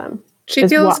jumped to them. She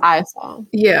feels what I saw.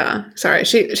 Yeah, sorry.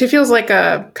 She feels like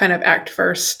a kind of act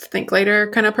first, think later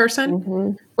kind of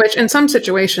person, which in some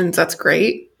situations that's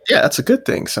great. Yeah, that's a good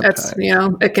thing. Sometimes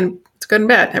it's good and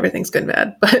bad. Everything's good and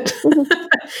bad, but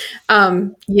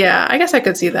I guess I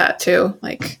could see that too,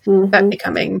 like that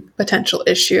becoming potential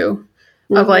issue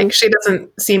of like she doesn't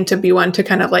seem to be one to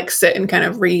kind of like sit and kind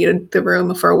of read the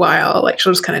room for a while. Like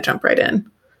she'll just kind of jump right in.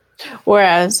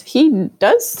 Whereas he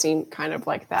does seem kind of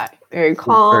like that, very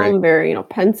calm, very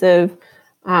pensive,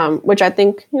 which I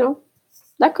think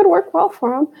that could work well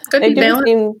for him.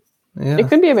 It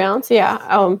could be a balance, yeah.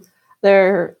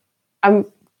 I'm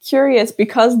curious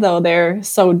because though they're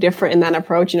so different in that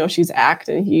approach. She's act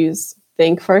and he's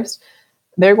think first.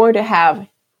 They're going to have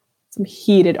some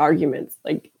heated arguments.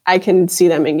 Like I can see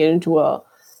them get into a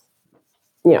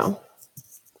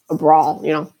brawl.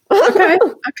 Okay.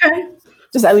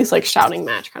 Just at least like shouting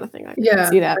match kind of thing. I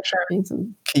can see that. Sure.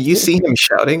 Can you see him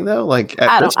shouting though? Like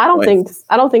I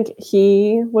don't think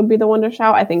he would be the one to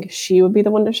shout. I think she would be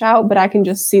the one to shout. But I can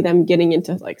just see them getting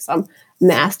into like some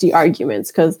nasty arguments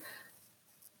because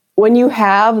when you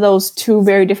have those two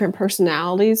very different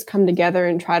personalities come together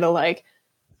and try to like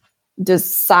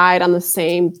decide on the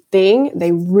same thing,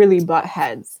 they really butt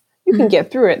heads. You can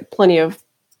get through it. Plenty of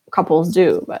couples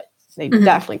do, but they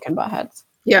definitely can butt heads.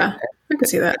 Yeah, I can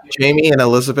see that. Jamie and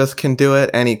Elizabeth can do it.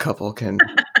 Any couple can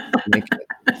make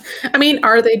it. I mean,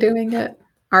 are they doing it?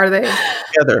 Are they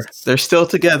together? They're still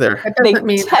together. They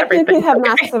technically have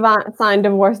not signed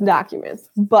divorce documents,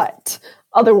 but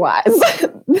otherwise, I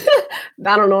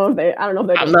don't know if they're.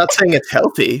 I'm not saying it's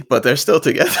healthy, but they're still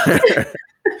together.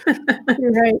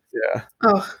 You're right. Yeah.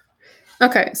 Oh,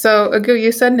 okay. So Agu,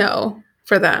 you said no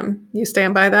for them. You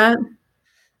stand by that?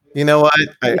 You know what?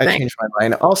 I changed my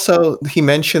mind. Also, he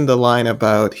mentioned the line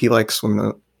about he likes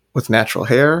women with natural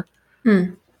hair,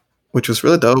 which was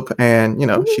really dope. And,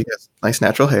 she has nice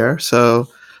natural hair. So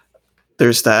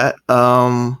there's that.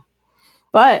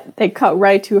 But they cut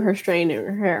right to her straightening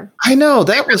her hair. I know.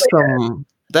 That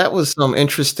was some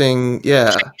interesting,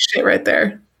 yeah. Shit right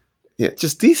there. Yeah,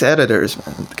 just these editors,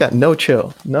 man, got no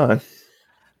chill. None.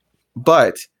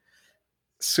 But,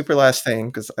 super last thing,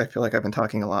 because I feel like I've been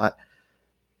talking a lot.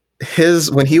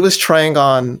 When he was trying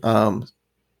on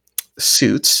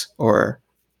suits or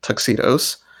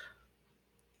tuxedos,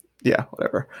 yeah,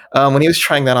 whatever. When he was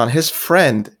trying that on, his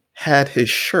friend had his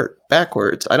shirt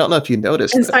backwards. I don't know if you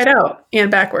noticed. Inside out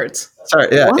and backwards. Sorry,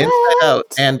 yeah, what? Inside out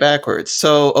and backwards.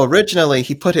 So originally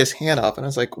he put his hand up, and I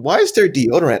was like, "Why is there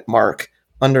deodorant mark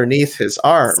underneath his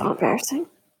arm?" So embarrassing.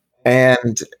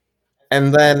 And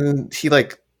then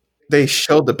they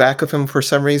showed the back of him for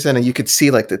some reason, and you could see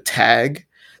like the tag.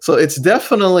 So it's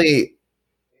definitely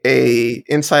a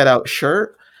inside out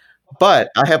shirt,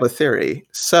 but I have a theory.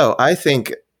 So I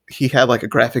think he had like a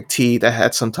graphic tee that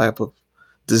had some type of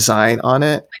design on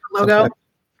it. Like a logo?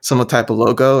 Some type of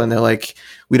logo. And they're like,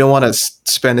 we don't want to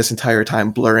spend this entire time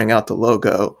blurring out the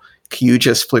logo. Can you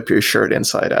just flip your shirt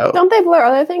inside out? Don't they blur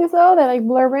other things though? They like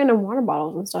blur random water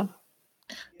bottles and stuff.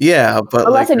 Yeah, but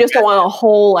unless they just don't want a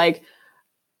whole like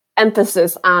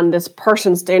emphasis on this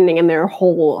person standing and their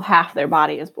whole half their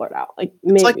body is blurred out. Like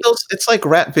maybe. It's like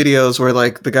rap videos where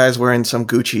like the guy's wearing some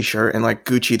Gucci shirt and like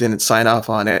Gucci didn't sign off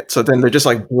on it. So then they're just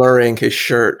like blurring his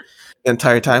shirt the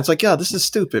entire time. It's like, yeah, this is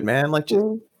stupid, man. Like, just,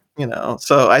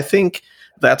 so I think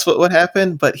that's what would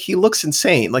happen, but he looks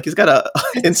insane. Like he's got a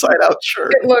inside out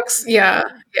shirt. It looks, yeah.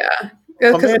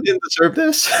 My man didn't deserve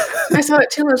this. I saw it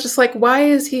too. I was just like, why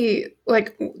is he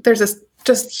like, there's this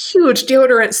just huge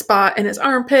deodorant spot in his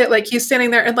armpit. Like he's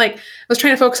standing there and like, I was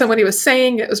trying to focus on what he was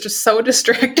saying. It was just so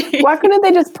distracting. Why couldn't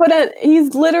they just put it,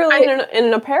 he's literally in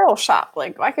an apparel shop.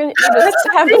 Like why couldn't you just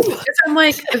have I'm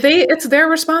like, it's their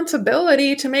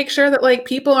responsibility to make sure that like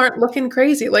people aren't looking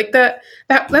crazy. Like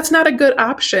that's not a good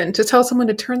option to tell someone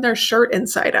to turn their shirt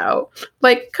inside out.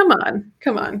 Like, come on.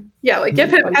 Yeah. Like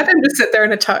have him just sit there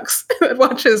in a tux and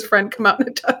watch his friend come out in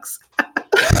a tux.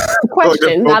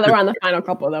 Question, now that we're on the final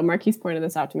couple though, Marquise pointed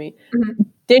this out to me. Mm-hmm.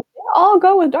 Did they all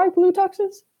go with dark blue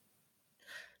tuxes?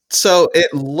 So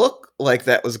it looked like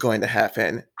that was going to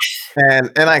happen.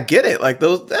 And I get it. Like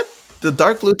the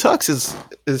dark blue tux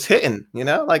is hitting,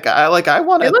 Like I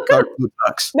want a dark blue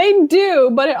tux. They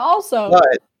do, but it also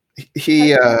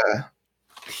he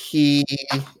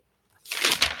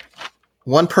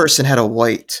one person had a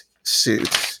white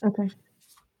suit. Okay.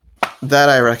 That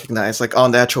I recognize, like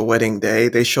on the actual wedding day,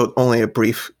 they showed only a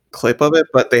brief clip of it,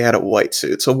 but they had a white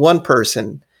suit. So one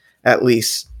person at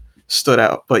least stood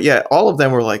out. But yeah, all of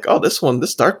them were like, oh, this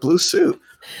dark blue suit.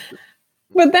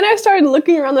 But then I started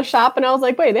looking around the shop and I was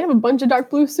like, wait, they have a bunch of dark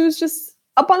blue suits just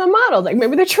up on the models. Like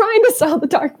maybe they're trying to sell the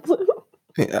dark blue.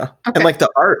 Yeah. Okay. And like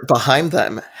the art behind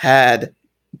them had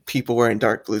people wearing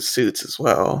dark blue suits as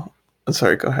well. I'm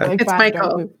sorry, go ahead. It's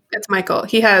Michael. It's Michael.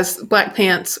 He has black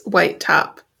pants, white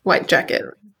top, white jacket.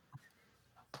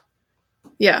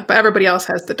 Yeah, but everybody else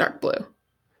has the dark blue.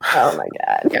 Oh my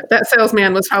God. Yeah, that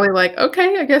salesman was probably like,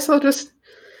 okay, I guess I'll just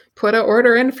put an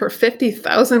order in for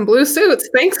 50,000 blue suits.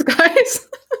 Thanks, guys.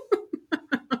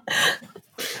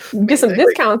 Get some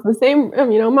discounts, the same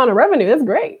amount of revenue. That's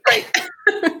great.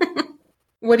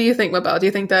 What do you think, Mabel? Do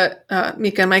you think that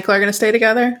Mika and Michael are going to stay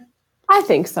together? I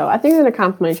think so. I think they're going to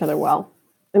complement each other well.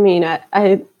 I mean,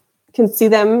 I can see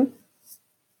them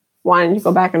wanting to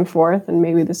go back and forth, and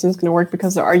maybe this is going to work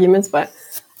because of arguments, but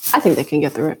I think they can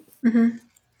get through it. Mm-hmm.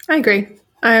 I agree.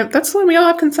 That's the one we all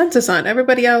have consensus on.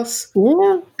 Everybody else,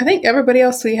 yeah. I think everybody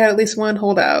else, we had at least one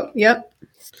holdout. Yep.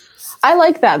 I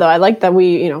like that, though. I like that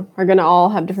we, are going to all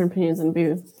have different opinions and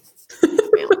views.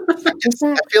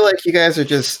 I feel like you guys are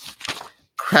just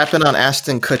crapping on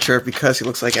Ashton Kutcher because he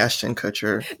looks like Ashton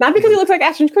Kutcher. Not because he looks like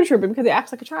Ashton Kutcher, but because he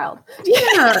acts like a child.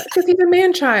 Yeah, because he's a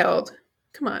man-child.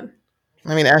 Come on.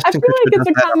 I mean, Ashton Kutcher it's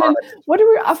a common.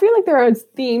 I feel like there are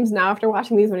themes now after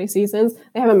watching these many seasons.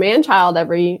 They have a man-child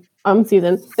every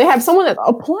season. They have someone that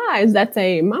applies that's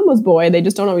a mama's boy. They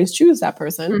just don't always choose that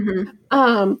person.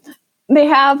 Mm-hmm. They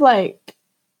have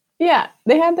they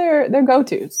have their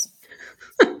go-tos.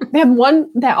 They have one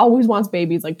that always wants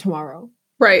babies like tomorrow.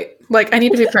 Right. Like, I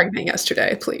need to be pregnant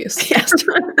yesterday, please. Yes.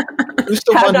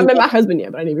 I have not met my husband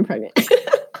yet, but I need to be pregnant.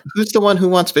 Who's the one who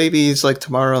wants babies like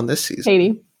tomorrow in this season?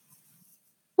 Katie.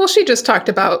 Well, she just talked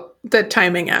about the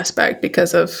timing aspect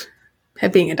because of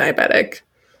being a diabetic.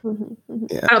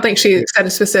 Yeah. I don't think she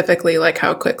said specifically like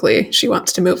how quickly she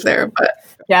wants to move there, but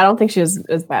yeah, I don't think she's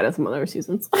as bad as some other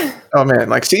seasons. Oh man,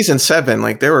 like season 7,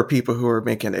 like there were people who were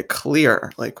making it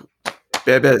clear, like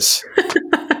bebes.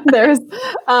 There's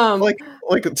like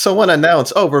someone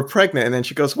announced, "Oh, we're pregnant," and then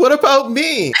she goes, "What about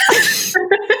me?"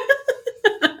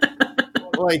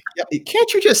 Like,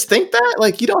 can't you just think that?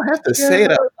 Like, you don't have to say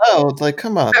it out loud. Like,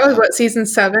 come on. That was what, season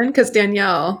 7? Because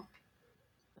Danielle,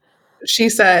 she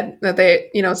said that they,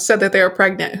 said that they were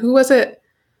pregnant. Who was it?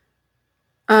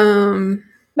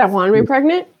 That wanted to be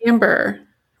pregnant? Amber,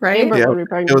 right? Amber wanted to be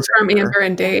pregnant. It was from Amber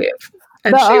and Dave.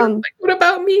 And she was like, "What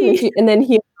about me?" And then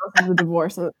he announced the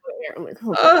divorce. I'm like,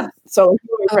 oh, so he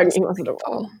was pregnant. He wants a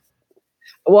divorce.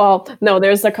 Well, no,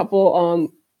 there's a couple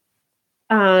on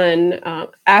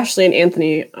Ashley and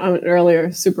Anthony an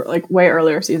earlier, way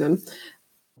earlier season,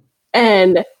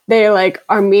 and they like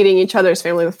are meeting each other's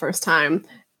family the first time,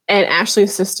 and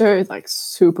Ashley's sister is like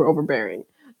super overbearing,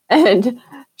 and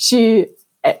she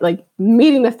like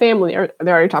meeting the family, they're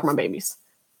already talking about babies,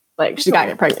 like she's gotta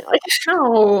get pregnant. Like,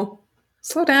 no,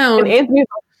 slow down. And Anthony's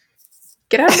like,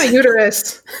 get out of my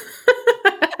uterus.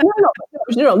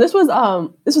 No, this was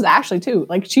Ashley too.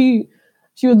 Like she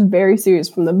was very serious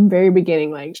from the very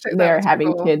beginning. Like they're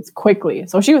having kids quickly,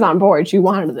 so she was on board. She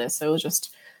wanted this, so it was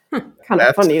just kind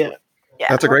of funny.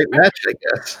 That's a great match, I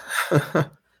guess.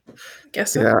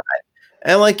 Guess so. Yeah,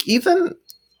 and like even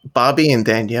Bobby and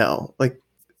Danielle, like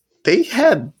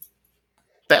that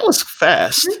was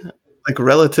fast, like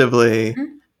relatively.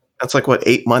 That's like what,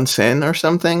 8 months in or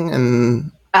something,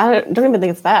 and I don't even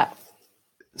think it's that.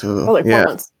 Like 4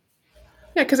 months.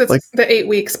 Yeah, because it's like the 8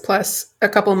 weeks plus a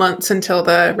couple months until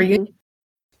the reunion.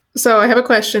 So I have a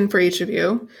question for each of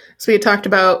you. So we talked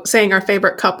about saying our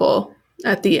favorite couple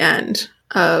at the end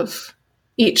of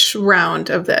each round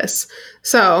of this.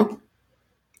 So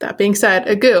that being said,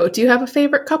 Agu, do you have a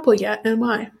favorite couple yet, and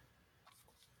why?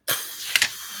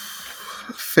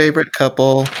 Favorite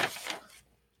couple,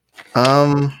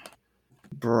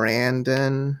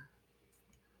 Brandon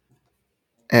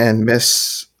and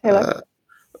Miss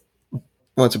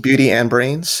what's Beauty and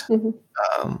Brains, /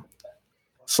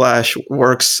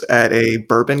 works at a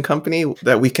bourbon company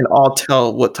that we can all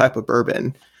tell what type of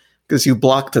bourbon because you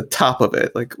block the top of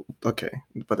it. Like, okay,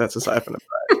 but that's aside from the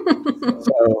fact.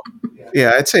 So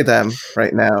yeah, I'd say them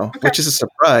right now, which is a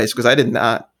surprise because I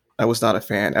was not a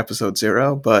fan episode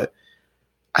 0, but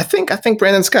I think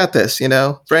Brandon's got this,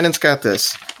 Brandon's got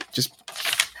this. Just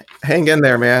hang in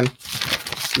there, man.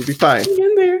 You'll be fine. Hang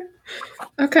in there.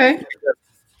 Okay.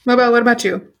 What about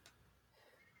you?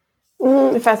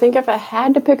 If I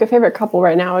had to pick a favorite couple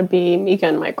right now, it would be Mika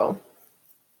and Michael.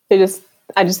 I just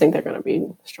think they're going to be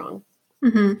strong.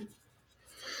 Mm-hmm.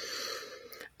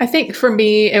 I think for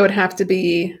me, it would have to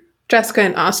be Jessica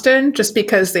and Austin, just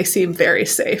because they seem very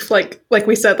safe. Like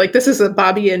we said, like this is a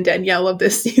Bobby and Danielle of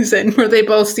this season, where they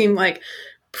both seem like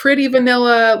pretty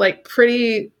vanilla, like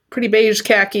pretty beige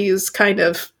khakis, kind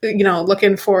of,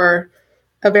 looking for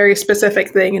a very specific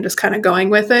thing and just kind of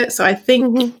going with it. So I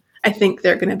think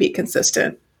they're going to be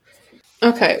consistent.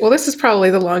 Okay, well, this is probably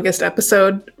the longest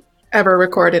episode ever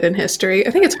recorded in history.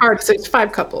 I think it's hard because it's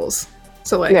 5 couples.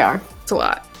 So it's a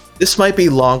lot. This might be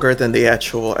longer than the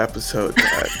actual episode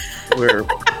that we're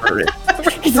recording.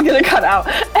 He's going to cut out.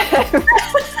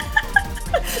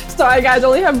 Sorry, guys,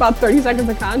 only have about 30 seconds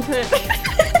of content.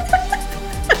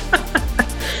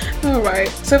 All right.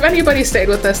 So if anybody stayed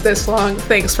with us this long,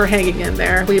 thanks for hanging in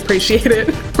there. We appreciate it.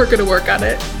 We're going to work on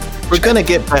it. We're going to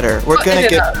get better. We're going to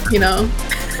get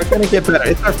We're going to get better.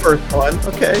 It's our first one.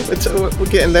 Okay. We're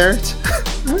getting there.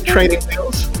 Training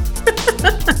wheels.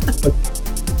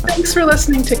 Thanks for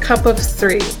listening to Cup of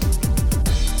 3.